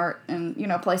 Walmart and,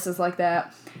 places like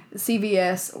that.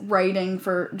 CVS, raiding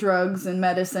for drugs and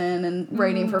medicine and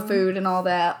raiding for food and all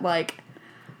that. Like,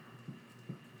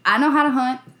 I know how to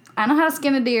hunt. I know how to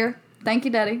skin a deer. Thank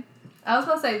you, Daddy. I was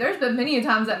going to say, there's been many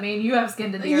times that me and you have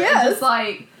skinned a deer. Yes. And just,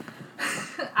 like...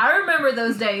 I remember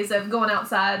those days of going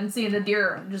outside and seeing the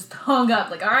deer just hung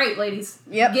up. Like, all right, ladies,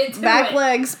 Yep, get to back it.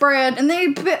 legs spread, and then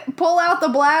you pull out the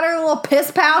bladder, a little piss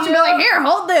pouch, and be like, here,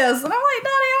 hold this. And I'm like, Daddy,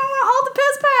 I don't want to hold the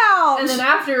piss pouch. And then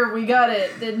after we got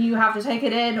it, then you have to take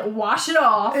it in, wash it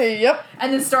off, Yep.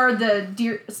 and then start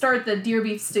the deer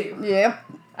beef stew. Yep.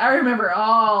 I remember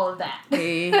all of that.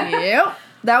 Yep.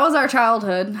 That was our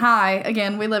childhood. Hi,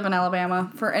 again, we live in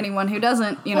Alabama. For anyone who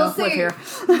doesn't, live here.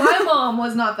 My mom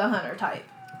was not the hunter type.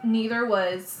 Neither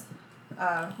was,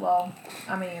 my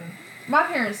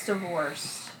parents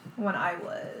divorced when I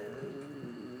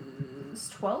was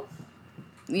 12?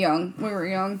 Young. We were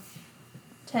young.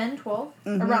 10, 12,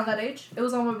 around that age. It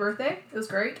was on my birthday. It was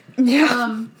great.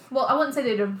 Yeah. Well, I wouldn't say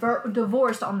they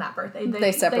divorced on that birthday.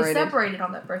 They separated. They separated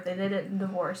on that birthday. They didn't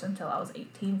divorce until I was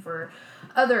 18 for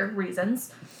other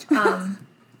reasons.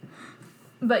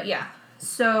 But yeah,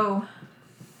 so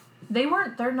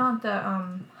they're not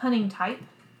the hunting type.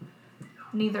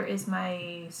 Neither is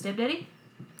my stepdaddy.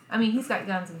 I mean, he's got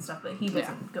guns and stuff, but he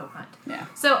doesn't go hunt. Yeah.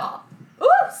 So,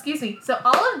 excuse me. So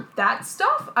all of that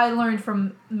stuff I learned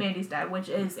from Mandy's dad, which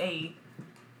is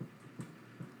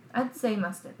I'd say my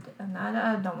stepdad. And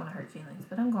I don't want to hurt feelings,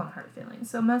 but I'm going to hurt feelings.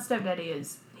 So my stepdaddy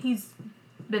he's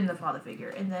been the father figure,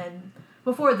 and then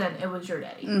before then it was your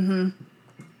daddy. Mm-hmm.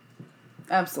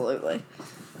 Absolutely.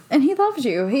 And he loves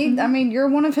you. I mean, you're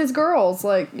one of his girls.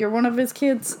 Like, you're one of his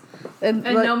kids. And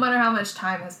no matter how much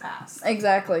time has passed.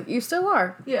 Exactly. You still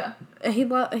are. Yeah. He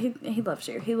loves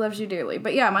you. He loves you dearly.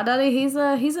 But yeah, my daddy, he's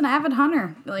an avid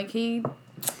hunter. Like, he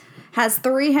has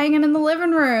 3 hanging in the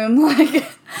living room. Like,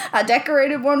 I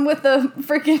decorated one with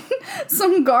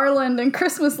some garland and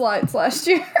Christmas lights last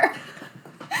year.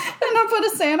 And I put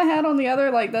a Santa hat on the other.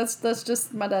 Like, that's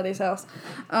just my daddy's house.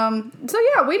 So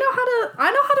yeah, we know how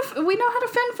to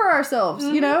fend for ourselves,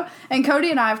 you know? And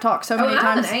Cody and I have talked so many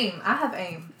times. I have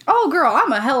aim. Oh, girl,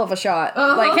 I'm a hell of a shot.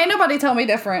 Uh-huh. Like, can't nobody tell me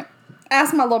different.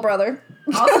 Ask my little brother.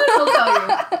 Austin will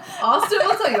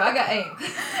tell you. I got aim.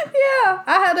 Yeah,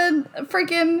 I had a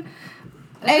freaking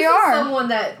AR. This is someone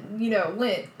that,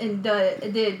 went and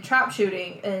did trap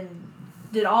shooting and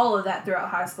did all of that throughout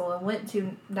high school and went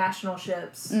to national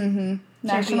ships. Mm-hmm.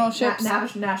 National ships. National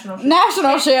ships.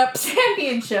 National ships.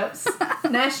 Championships.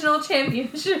 National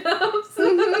championships.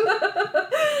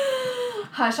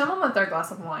 Hush, I'm on my 3rd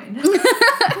glass of wine.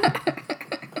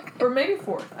 Or maybe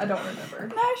 4th. I don't remember.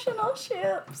 National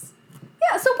ships.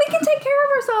 Yeah, so we can take care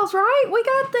of ourselves, right? We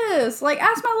got this. Like,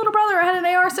 ask my little brother. I had an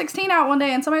AR-16 out one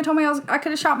day, and somebody told me I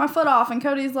could have shot my foot off, and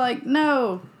Cody's like,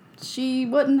 no, she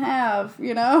wouldn't have,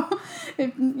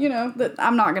 that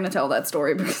I'm not going to tell that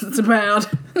story because it's bad.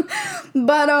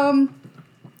 But,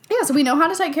 yeah, so we know how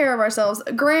to take care of ourselves.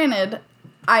 Granted,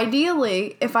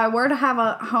 ideally, if I were to have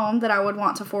a home that I would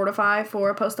want to fortify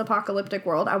for a post-apocalyptic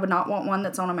world, I would not want one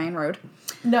that's on a main road.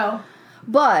 No.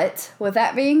 But, with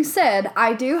that being said,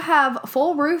 I do have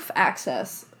full roof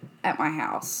access at my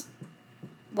house.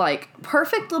 Like,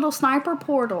 perfect little sniper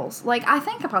portals. Like, I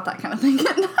think about that kind of thing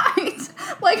at night.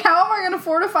 Like, how am I going to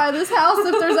fortify this house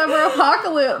if there's ever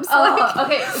apocalypse?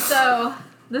 Okay, so,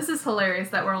 this is hilarious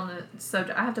that we're on the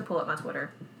subject. I have to pull up my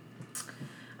Twitter.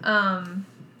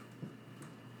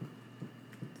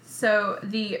 So,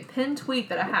 the pinned tweet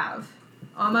that I have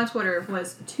on my Twitter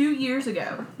was 2 years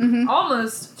ago. Mm-hmm.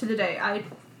 Almost to the day. I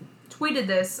tweeted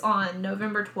this on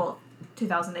November 12th,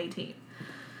 2018.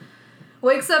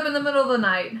 Wakes up in the middle of the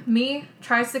night. Me,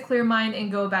 tries to clear mind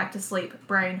and go back to sleep.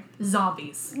 Brain,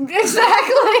 zombies. Exactly.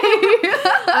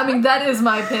 I mean, that is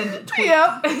my pinned tweet.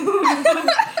 Yep.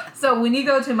 So when you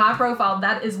go to my profile,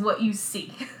 that is what you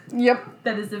see. Yep.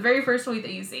 That is the very first tweet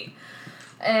that you see.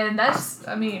 And that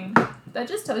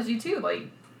just tells you too, like,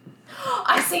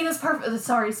 I seen this perfect.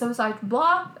 Sorry, so sorry.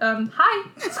 Blah. Hi,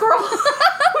 squirrel.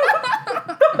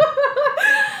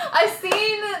 I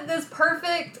seen this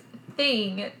perfect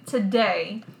thing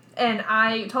today, and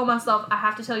I told myself I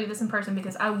have to tell you this in person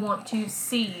because I want to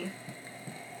see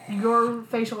your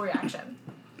facial reaction.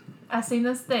 I seen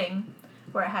this thing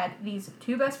where I had these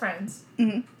 2 best friends,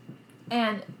 mm-hmm.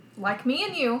 and like me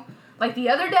and you. Like the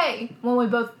other day, when we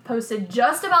both posted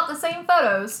just about the same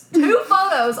photos, 2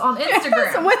 photos on Instagram.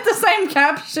 Yes, with the same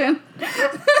caption.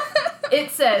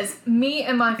 It says, me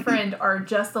and my friend are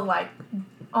just alike.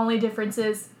 Only difference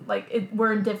is,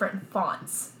 we're in different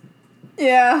fonts.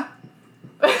 Yeah.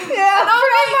 Yeah, pretty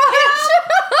much.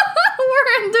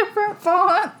 We're in different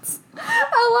fonts.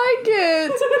 I like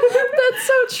it. That's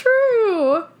so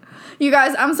true. You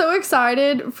guys, I'm so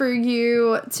excited for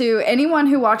anyone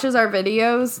who watches our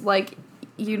videos, like,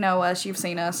 you know us, you've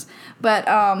seen us, but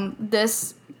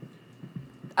this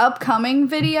upcoming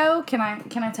video, can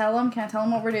I tell them? Can I tell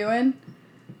them what we're doing?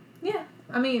 Yeah.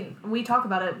 I mean, we talk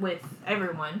about it with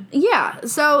everyone. Yeah.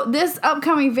 So this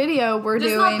upcoming video we're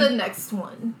doing. Just not the next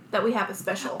one that we have a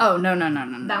special. Oh, no.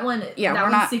 That one. Yeah, we're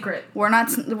one's not secret. We're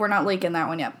not leaking that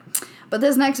one yet. But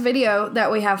this next video that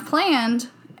we have planned,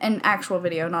 an actual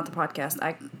video, not the podcast.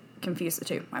 I confused the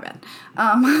two. My bad.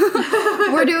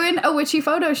 We're doing a witchy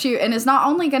photo shoot, and it's not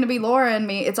only going to be Laura and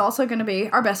me, it's also going to be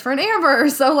our best friend Amber.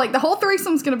 So, the whole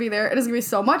threesome's going to be there. It is going to be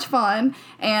so much fun,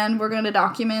 and we're going to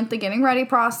document the getting ready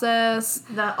process.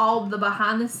 All the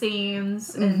behind the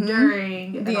scenes and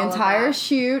during. The entire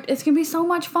shoot. It's going to be so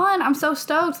much fun. I'm so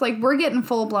stoked. We're getting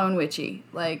full-blown witchy.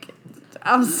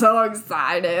 I'm so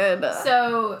excited.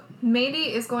 So,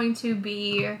 Mandy is going to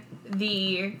be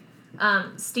the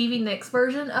Stevie Nicks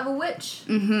version of a witch,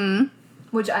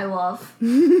 which I love.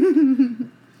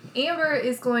 Amber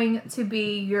is going to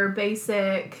be your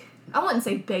basic, I wouldn't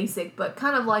say basic, but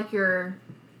kind of like your,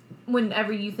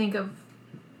 whenever you think of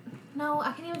No,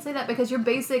 I can't even say that because you're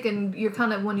basic and you're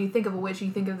kind of, when you think of a witch, you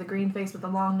think of the green face with the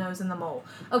long nose and the mole.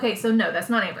 Okay, so no, that's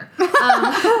not Amber.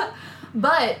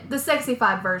 But the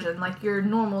sexified version, like your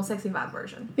normal sexified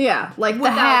version. Yeah, like the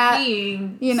without hat,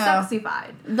 being you know,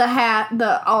 sexified. The hat,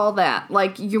 all that.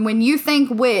 Like, when you think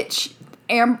witch,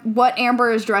 what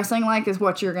Amber is dressing like is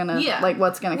what you're gonna, like,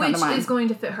 what's gonna come to mind. Which is going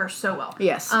to fit her so well.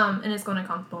 Yes. And it's going to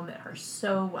complement her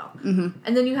so well. Mm-hmm.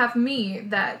 And then you have me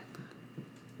that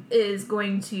is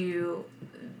going to,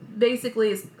 basically,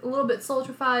 it's a little bit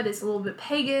sultrified, it's a little bit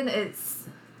pagan, it's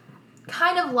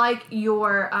kind of like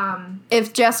your,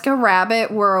 if Jessica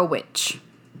Rabbit were a witch.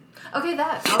 Okay,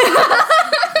 that.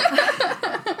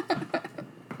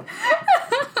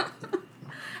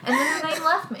 And then her name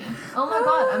left me. Oh my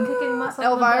god, I'm kicking myself.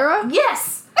 Elvira?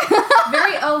 Yes!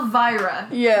 Very Elvira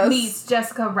meets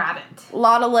Jessica Rabbit.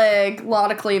 Lot of leg,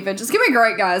 lot of cleavage. It's gonna be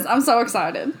great, guys. I'm so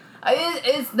excited.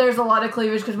 There's a lot of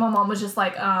cleavage because my mom was just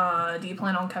like, do you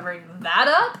plan on covering that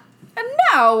up?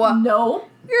 No. No.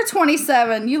 You're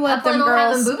 27. You let them girls. I plan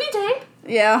on having booby tape.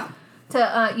 Yeah.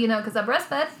 To, because I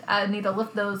breastfed, I need to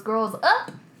lift those girls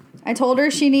up. I told her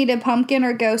she needed pumpkin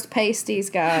or ghost pasties,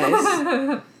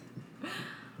 guys.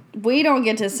 We don't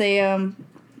get to see them,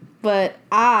 but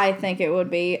I think it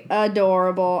would be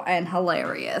adorable and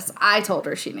hilarious. I told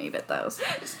her she needed those.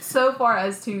 So far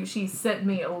as to, she sent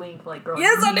me a link, like, girl.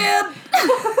 Yes, I did!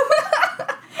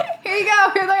 Here you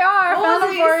go. Here they are. What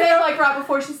was it you said, like, right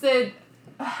before she said...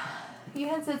 You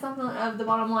had said something of the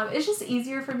bottom line. It's just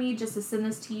easier for me just to send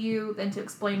this to you than to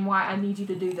explain why I need you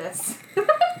to do this.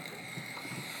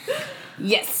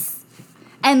 Yes.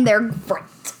 And they're great.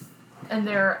 And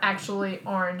they're actually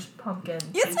orange pumpkin.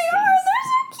 Yes, they are.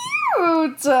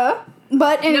 They're so cute.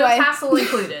 But anyway. No tassel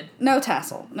included. No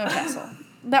tassel. No tassel.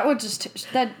 That would just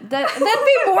that'd be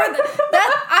more than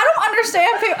that. I don't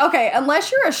understand people. Okay,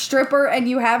 unless you're a stripper and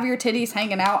you have your titties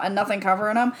hanging out and nothing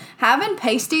covering them, having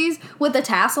pasties with a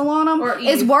tassel on them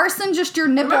is worse than just your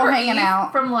nipple hanging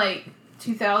out. From like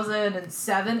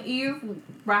 2007, Eve,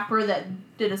 rapper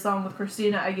that did a song with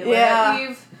Christina Aguilera. Yeah.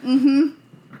 Eve. Mm-hmm.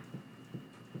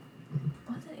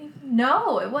 Was it Eve?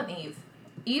 No, it wasn't Eve.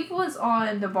 Eve was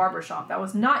on the barbershop. That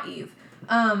was not Eve.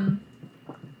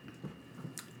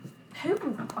 Who?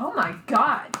 Oh my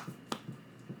god.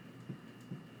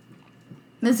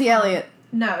 Missy Elliott.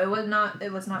 No, it was not.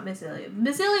 It was not Missy Elliott.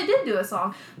 Missy Elliott did do a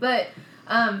song, but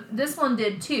this one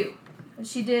did too.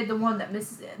 She did the one that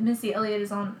Missy Elliott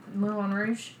is on Moulin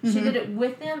Rouge. Mm-hmm. She did it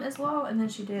with them as well, and then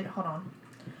she did. Hold on.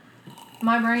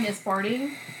 My brain is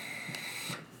farting.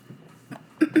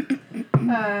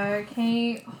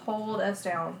 Can't hold us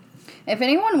down. If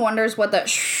anyone wonders what the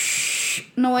shh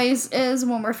noise is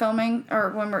when we're filming,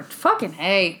 or when we're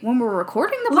when we're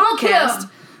recording the podcast.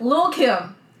 Lil'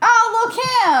 Kim. Oh, Lil'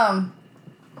 Kim.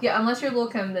 Yeah, unless you're Lil'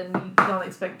 Kim, then you don't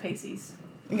expect pasties.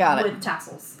 Got it. With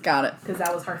tassels. Got it. Because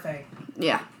that was her thing.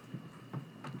 Yeah.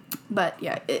 But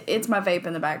yeah, it's my vape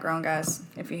in the background, guys.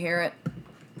 If you hear it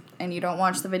and you don't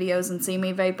watch the videos and see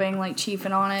me vaping, like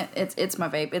chiefing on it, it's my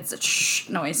vape. It's a shh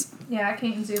noise. Yeah, I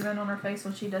can't zoom in on her face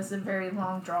when she does the very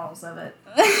long draws of it.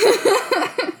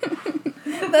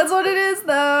 That's what it is,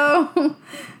 though.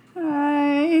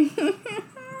 Hi.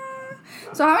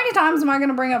 So how many times am I going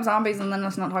to bring up zombies and then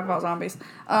let's not talk about zombies?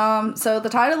 So the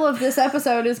title of this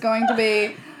episode is going to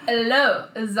be... Hello,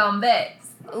 zombies.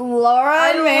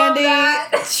 Laura and Mandy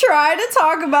try to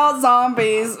talk about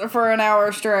zombies for an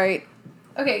hour straight.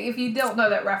 Okay, if you don't know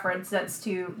that reference, that's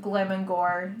to Glam and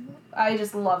Gore. I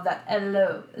just love that.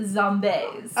 Hello,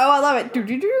 zombies. Oh, I love it. Do.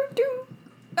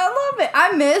 I love it.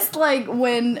 I missed, like,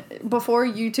 when, before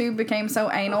YouTube became so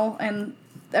anal and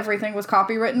everything was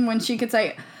copywritten, when she could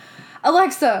say,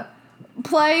 Alexa,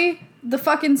 play the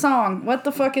fucking song. What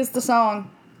the fuck is the song?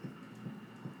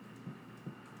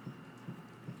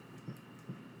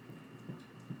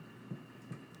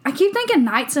 I keep thinking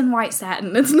Nights in White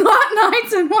Satin. It's not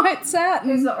Nights in White Satin.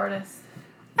 Who's the artist?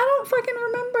 I don't fucking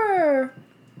remember.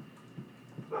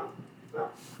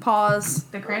 Pause.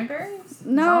 The Cranberries?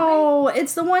 No, Zombie?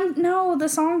 It's the one. No, the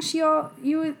song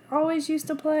you always used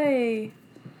to play.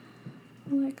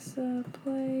 Alexa,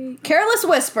 play Careless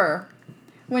Whisper.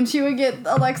 When she would get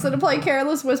Alexa to play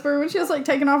Careless Whisper when she was like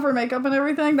taking off her makeup and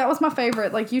everything, that was my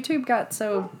favorite. Like, YouTube got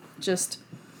so just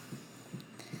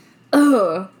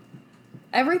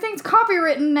everything's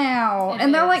copywritten now.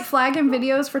 And they're like flagging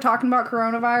videos for talking about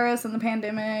coronavirus and the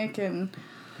pandemic, and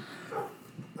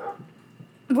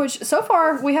which so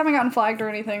far we haven't gotten flagged or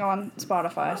anything on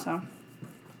Spotify, so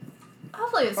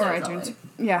hopefully it's or iTunes.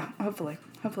 Yeah, hopefully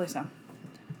so.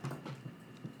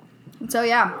 So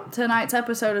yeah, tonight's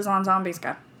episode is on zombies,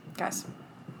 guys.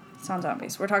 It's on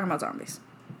zombies. We're talking about zombies.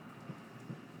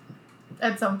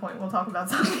 At some point, we'll talk about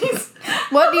zombies.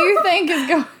 What do you think is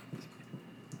going?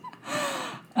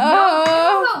 What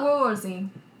about World War Z?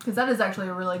 Because that is actually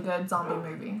a really good zombie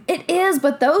movie. It is,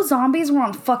 but those zombies were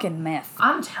on fucking meth.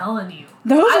 I'm telling you.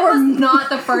 I was not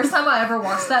the first time I ever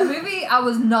watched that movie. I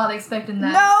was not expecting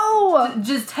that. No! To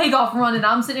just take off running.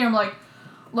 I'm sitting here, I'm like,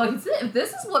 look, if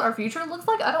this is what our future looks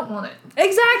like, I don't want it.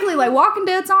 Exactly. Like, Walking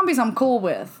Dead zombies, I'm cool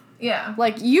with. Yeah.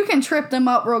 Like, you can trip them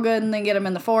up real good and then get them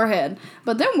in the forehead.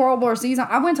 But then World War Z,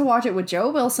 I went to watch it with Joe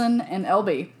Wilson and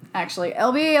LB. Actually,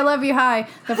 LB, I love you, hi.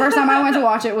 The first time I went to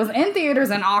watch it was in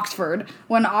theaters in Oxford,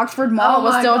 when Oxford Mall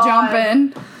was still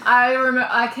jumping. I remember,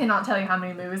 I cannot tell you how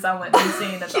many movies I went to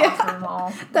see at the Oxford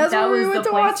Mall. That's where we went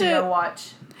to watch it. Go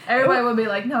watch. Everybody would be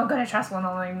like, no, go to Trust One.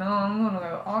 I'm like, no, I'm going to go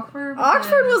to Oxford.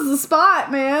 Oxford was the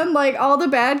spot, man. Like, all the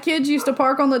bad kids used to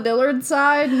park on the Dillard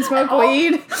side and smoke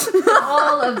weed.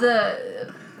 All of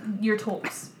your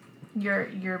tools. Your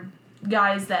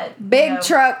guys that big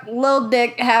truck, little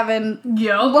dick having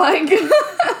like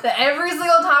every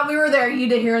single time we were there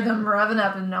you'd hear them revving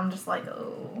up and I'm just like,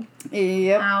 oh.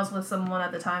 Yep. I was with someone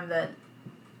at the time that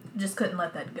just couldn't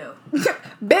let that go.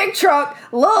 Big truck,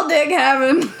 little dick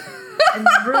having and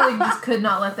really just could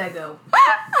not let that go.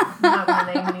 I'm not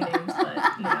gonna name any names, but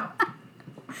you know.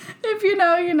 If you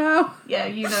know, you know. Yeah,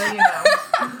 you know.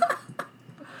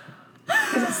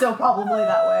 Because it's still probably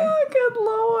that way. Oh, good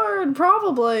lord.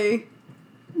 Probably.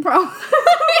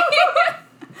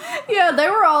 Yeah, they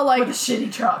were all like... with a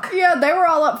shitty truck. Yeah, they were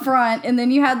all up front, and then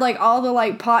you had like all the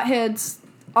like potheads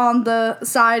on the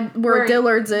side where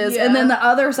Dillard's is, and then the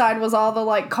other side was all the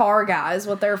like car guys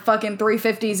with their fucking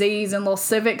 350Zs and little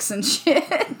Civics and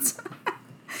shit.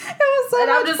 It was so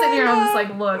and I'm just sitting here and I'm just like,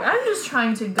 like, look, I'm just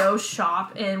trying to go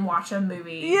shop and watch a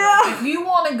movie. Yeah. Like, if you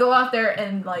want to go out there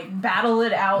and like battle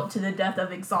it out to the death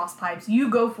of exhaust pipes, you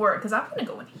go for it, because I'm going to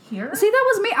go in here. See,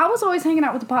 that was me. I was always hanging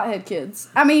out with the pothead kids.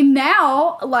 I mean,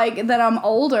 now, like, that I'm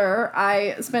older,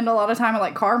 I spend a lot of time at,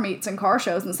 like, car meets and car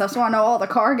shows and stuff, so I know all the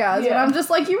car guys, and I'm just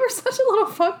like, you were such a little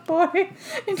fuckboy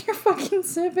in your fucking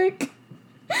Civic.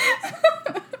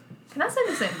 Can I say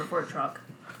the same before a truck?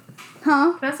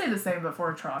 Huh? Can I say the same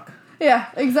before a truck?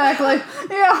 Yeah, exactly.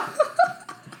 Yeah.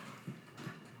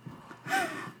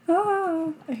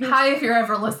 Hi, if you're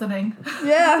ever listening.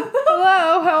 Yeah.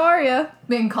 Hello, how are you?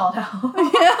 Being called out.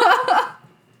 Yeah.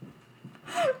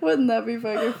 Wouldn't that be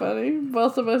fucking funny?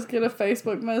 Both of us get a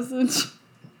Facebook message.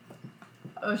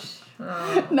 Oh.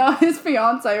 No, his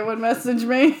fiance would message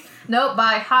me. Nope,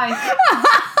 bye. Hi.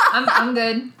 I'm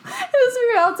good. His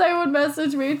fiance would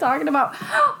message me talking about,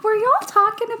 were y'all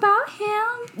talking about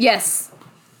him? Yes.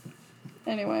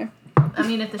 Anyway. I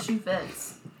mean, if the shoe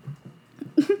fits.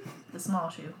 The small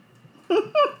shoe. You're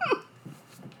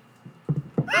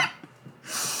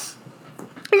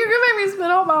gonna make me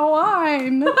spit out my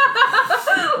wine.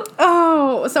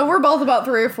 Oh, so we're both about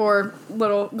 3 or 4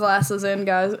 little glasses in,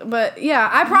 guys. But yeah,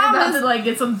 I promise. You're about to like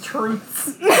get some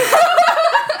truths.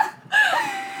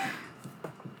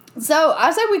 So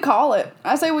I say we call it.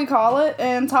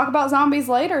 And talk about zombies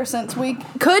later, since we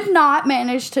could not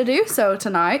manage to do so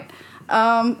tonight.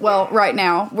 Well, right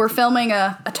now we're filming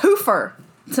a twofer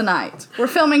tonight. We're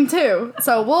filming 2,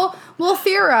 so we'll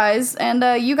theorize,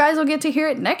 and you guys will get to hear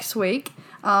it next week.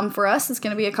 For us, it's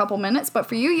going to be a couple minutes, but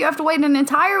for you have to wait an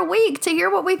entire week to hear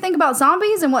what we think about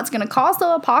zombies and what's going to cause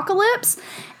the apocalypse.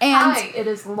 And hi, it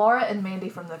is Laura and Mandy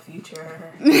from the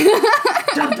future.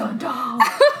 Dun dun dun.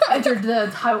 Enter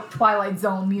the Twilight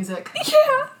Zone music.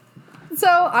 Yeah. So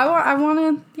I want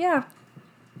to, yeah.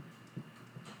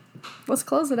 Let's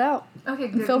close it out. Okay,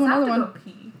 good. Film another one. Go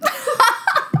pee.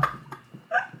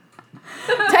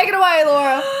 Take it away,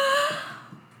 Laura.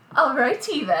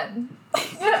 Alrighty then.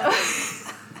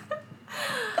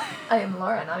 I am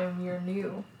Laura, and I am your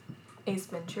new Ace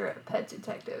Ventura pet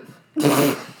detective.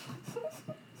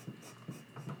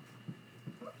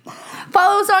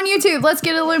 Follow us on YouTube. Let's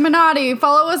Get Illuminati.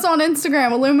 Follow us on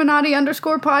Instagram,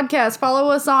 Illuminati_podcast. Follow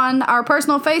us on our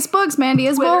personal Facebooks, Mandy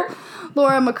Isbell,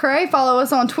 Laura McCrae. Follow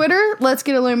us on Twitter, Let's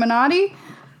Get Illuminati.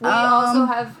 We also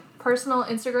have personal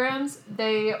Instagrams.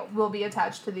 They will be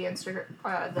attached to the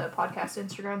the podcast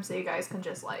Instagram, so you guys can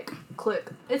just like click.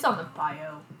 It's on the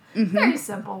bio. Mm-hmm. Very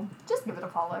simple. Just give it a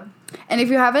follow. And if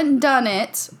you haven't done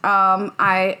it,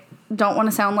 I don't want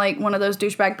to sound like one of those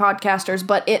douchebag podcasters,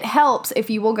 but it helps if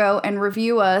you will go and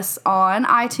review us on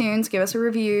iTunes. Give us a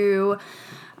review.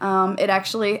 It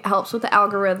actually helps with the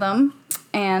algorithm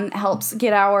and helps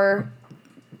get our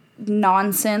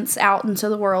nonsense out into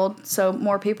the world so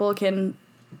more people can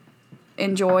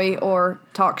enjoy or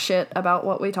talk shit about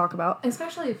what we talk about.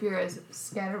 Especially if you're as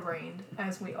scatterbrained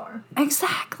as we are.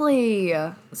 Exactly.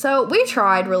 So we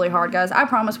tried really hard, guys. I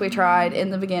promise we tried in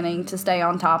the beginning to stay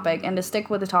on topic and to stick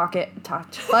with the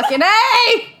fucking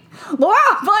A! Laura,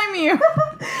 I'll blame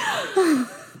you.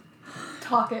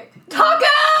 Topic.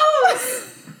 Tacos!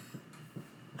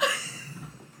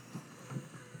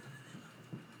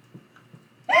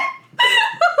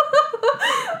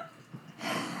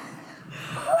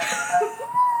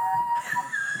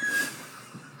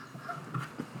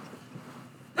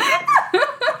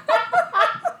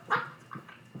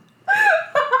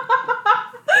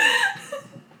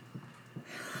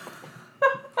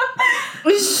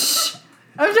 Shh!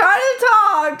 I'm trying to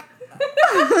talk.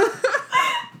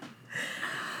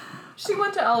 She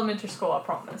went to elementary school, I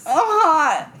promise. I'm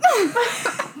hot.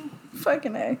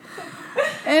 Fucking A.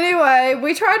 Anyway,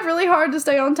 we tried really hard to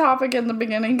stay on topic in the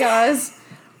beginning, guys.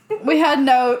 We had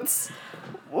notes.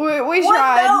 We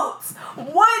tried.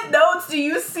 What notes do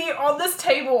you see on this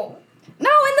table? No,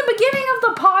 in the beginning of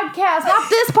the podcast. Not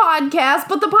this podcast,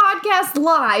 but the podcast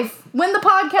live. When the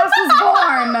podcast was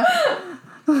born.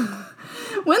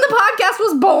 When the podcast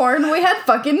was born, we had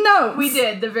fucking notes. We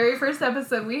did. The very first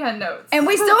episode, we had notes. And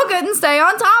we still couldn't stay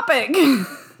on topic.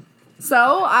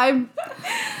 So, I was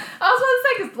about to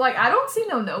say, because, like, I don't see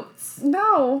no notes.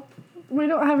 No, we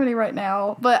don't have any right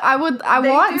now. But I want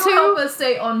to help us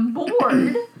stay on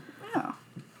board. Yeah.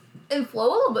 And flow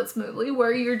a little bit smoothly,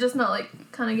 where you're just not, like,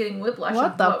 kind of getting whiplash.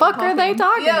 What the fuck are they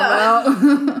talking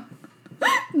about?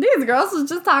 These girls was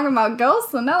just talking about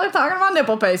ghosts, and now they're talking about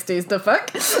nipple pasties. The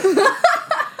fuck?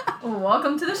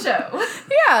 Welcome to the show.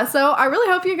 Yeah, so I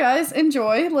really hope you guys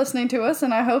enjoy listening to us,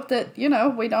 and I hope that,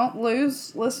 we don't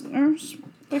lose listeners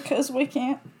because we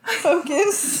can't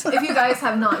focus. If you guys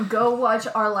have not, go watch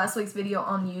our last week's video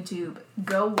on YouTube.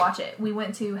 Go watch it. We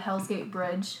went to Hell's Gate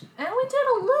Bridge, and we did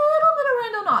a little bit of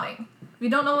random nodding. If you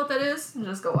don't know what that is,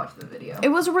 just go watch the video. It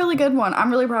was a really good one.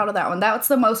 I'm really proud of that one. That's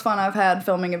the most fun I've had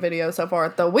filming a video so far.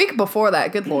 The week before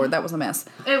that, good lord, that was a mess.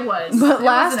 It was. But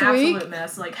last was an week, absolute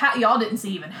mess. Like, y'all didn't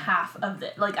see even half of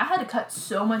it. Like, I had to cut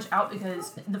so much out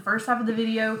because the first half of the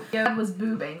video was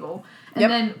boob angle.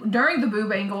 And then during the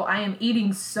boob angle, I am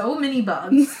eating so many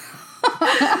bugs.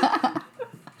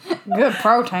 Good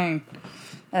protein,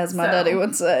 as my daddy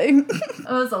would say. It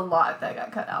was a lot that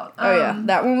got cut out. Oh yeah,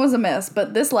 that one was a mess.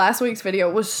 But this last week's video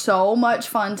was so much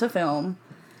fun to film.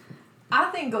 I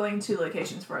think going to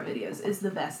locations for our videos is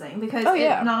the best thing because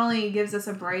it not only gives us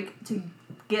a break to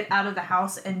get out of the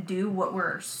house and do what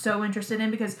we're so interested in,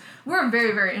 because we're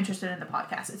very, very interested in the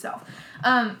podcast itself.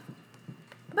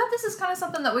 But this is kind of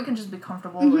something that we can just be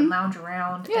comfortable and lounge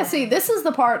around. Yeah, see, this is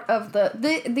the part of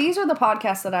these are the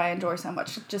podcasts that I enjoy so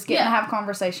much. Just getting to have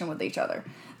conversation with each other.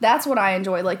 That's what I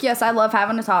enjoy. Like, yes, I love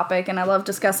having a topic, and I love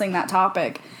discussing that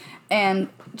topic and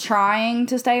trying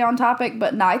to stay on topic,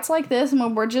 but nights like this,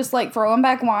 when we're just, like, throwing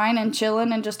back wine and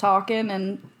chilling and just talking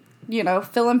and,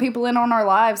 filling people in on our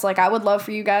lives, like, I would love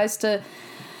for you guys to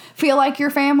feel like your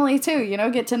family, too,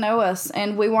 get to know us,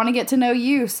 and we want to get to know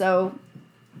you, so...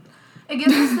 It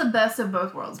gives us the best of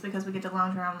both worlds because we get to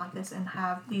lounge around like this and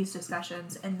have these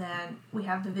discussions, and then we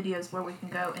have the videos where we can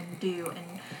go and do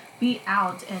and be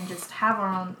out and just have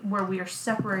our own, where we are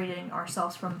separating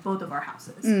ourselves from both of our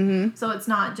houses. Mm-hmm. So it's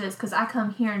not just because I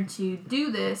come here to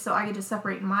do this, so I get to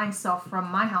separate myself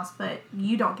from my house, but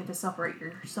you don't get to separate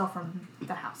yourself from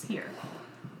the house here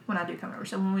when I do come over.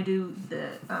 So when we do the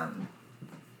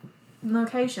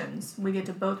locations, we get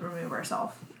to both remove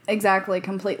ourselves. Exactly,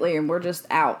 completely, and we're just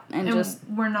out, and just...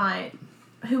 We're not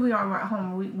who we are when we're at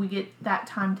home. We get that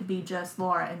time to be just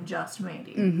Laura and just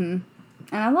Mandy. Mm-hmm.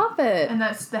 And I love it. And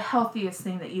that's the healthiest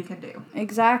thing that you can do.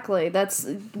 Exactly.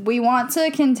 We want to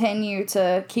continue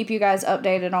to keep you guys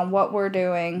updated on what we're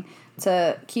doing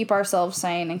to keep ourselves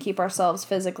sane and keep ourselves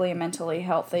physically and mentally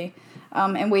healthy.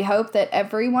 And we hope that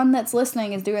everyone that's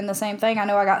listening is doing the same thing. I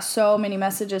know I got so many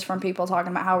messages from people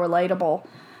talking about how relatable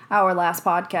our last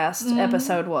podcast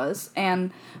episode was.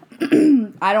 And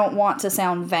I don't want to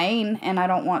sound vain, and I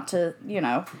don't want to,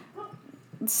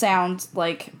 sound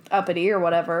like uppity or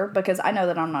whatever, because I know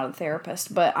that I'm not a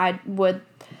therapist, but I would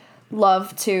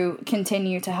love to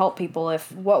continue to help people.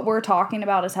 If what we're talking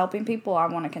about is helping people, I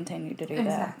want to continue to do that.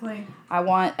 Exactly. I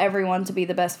want everyone to be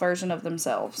the best version of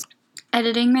themselves.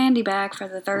 Editing Mandy back for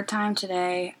the third time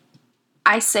today.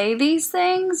 I say these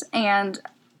things, and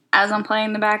as I'm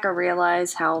playing them back, I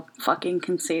realize how fucking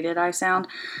conceited I sound.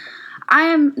 I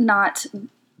am not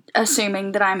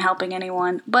assuming that I'm helping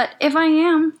anyone, but if I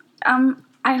am,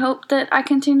 I hope that I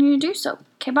continue to do so.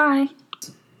 Okay, bye.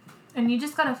 And you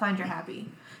just gotta find your happy.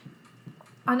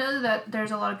 I know that there's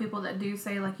a lot of people that do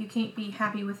say, like, you can't be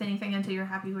happy with anything until you're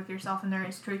happy with yourself, and there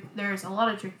is a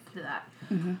lot of truth to that.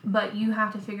 Mm-hmm. But you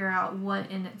have to figure out what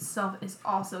in itself is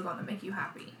also going to make you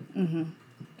happy. Mm-hmm.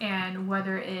 And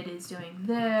whether it is doing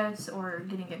this, or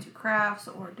getting into crafts,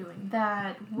 or doing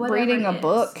that, whatever reading it a is.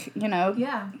 book, you know,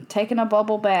 Yeah. taking a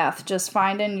bubble bath, just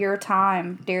finding your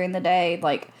time during the day,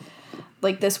 like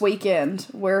this weekend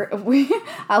where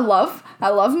I love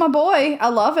my boy, I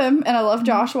love him, and I love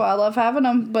Joshua, I love having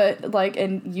him, but like,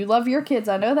 and you love your kids,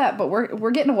 I know that, but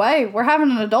we're getting away, we're having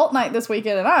an adult night this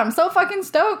weekend, and I'm so fucking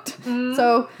stoked.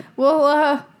 So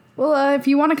we'll if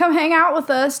you want to come hang out with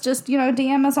us, just, you know,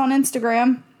 DM us on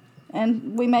Instagram,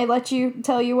 and we may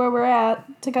tell you where we're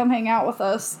at to come hang out with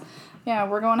us. Yeah,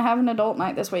 we're going to have an adult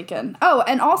night this weekend. Oh,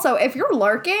 and also, if you're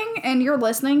lurking and you're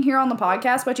listening here on the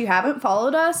podcast, but you haven't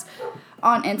followed us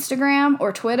on Instagram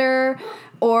or Twitter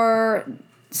or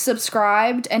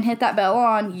subscribed and hit that bell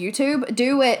on YouTube,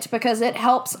 do it, because it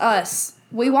helps us.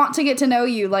 We want to get to know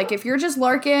you. Like, if you're just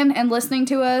lurking and listening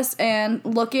to us and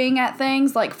looking at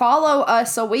things, like, follow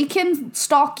us so we can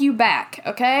stalk you back,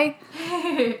 okay?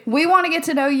 We want to get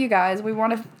to know you guys. We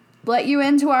want to let you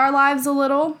into our lives a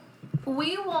little.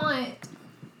 We want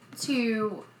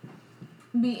to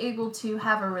be able to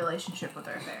have a relationship with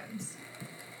our fans,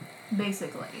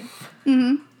 basically.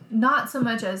 Mm-hmm. Not so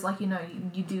much as, like, you know,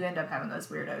 you do end up having those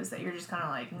weirdos that you're just kind of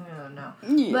like, no.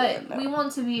 Yeah, but no. we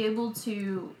want to be able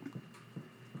to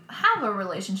have a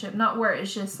relationship, not where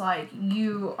it's just like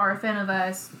you are a fan of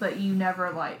us, but you never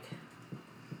like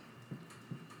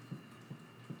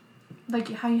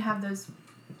how you have those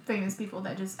famous people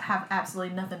that just have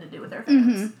absolutely nothing to do with their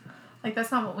fans. Mm-hmm. Like,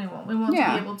 that's not what we want. We want to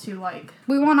be able to, like...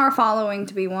 We want our following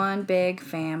to be one big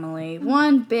family.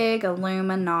 One big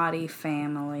Illuminati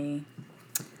family.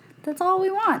 That's all we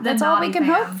want. That's all we can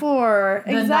hope for.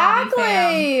 The exactly.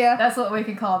 Naughty fam. That's what we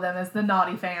can call them, is the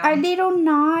naughty fam. Our little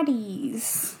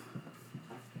naughties.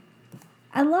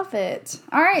 I love it.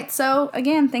 All right. So,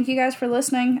 again, thank you guys for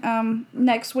listening.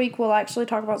 Next week, we'll actually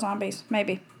talk about zombies.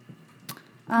 Maybe.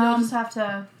 You'll just have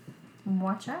to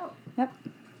watch out. Yep.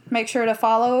 Make sure to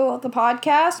follow the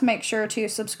podcast. Make sure to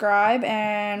subscribe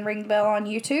and ring the bell on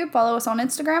YouTube. Follow us on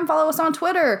Instagram. Follow us on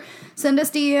Twitter. Send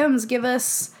us DMs. Give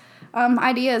us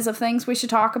ideas of things we should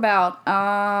talk about.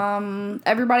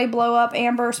 Everybody blow up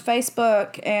Amber's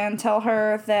Facebook and tell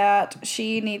her that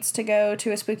she needs to go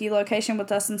to a spooky location with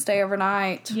us and stay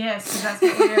overnight. Yes, 'cause that's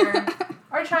what we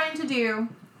are trying to do.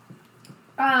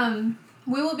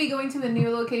 We will be going to a new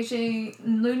location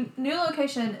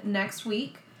next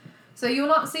week. So you will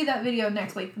not see that video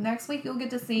next week. Next week, you'll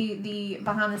get to see the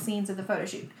behind the scenes of the photo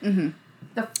shoot. Mm-hmm.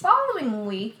 The following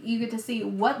week, you get to see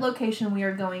what location we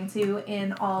are going to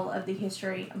and all of the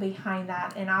history behind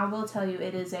that. And I will tell you,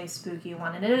 it is a spooky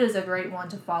one. And it is a great one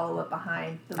to follow up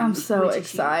behind. I'm so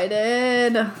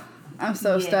excited. I'm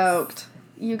so stoked.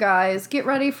 You guys, get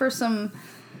ready for some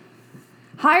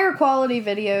higher quality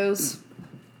videos.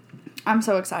 I'm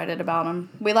so excited about them.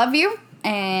 We love you.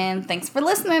 And thanks for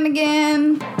listening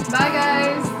again. Bye,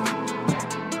 guys.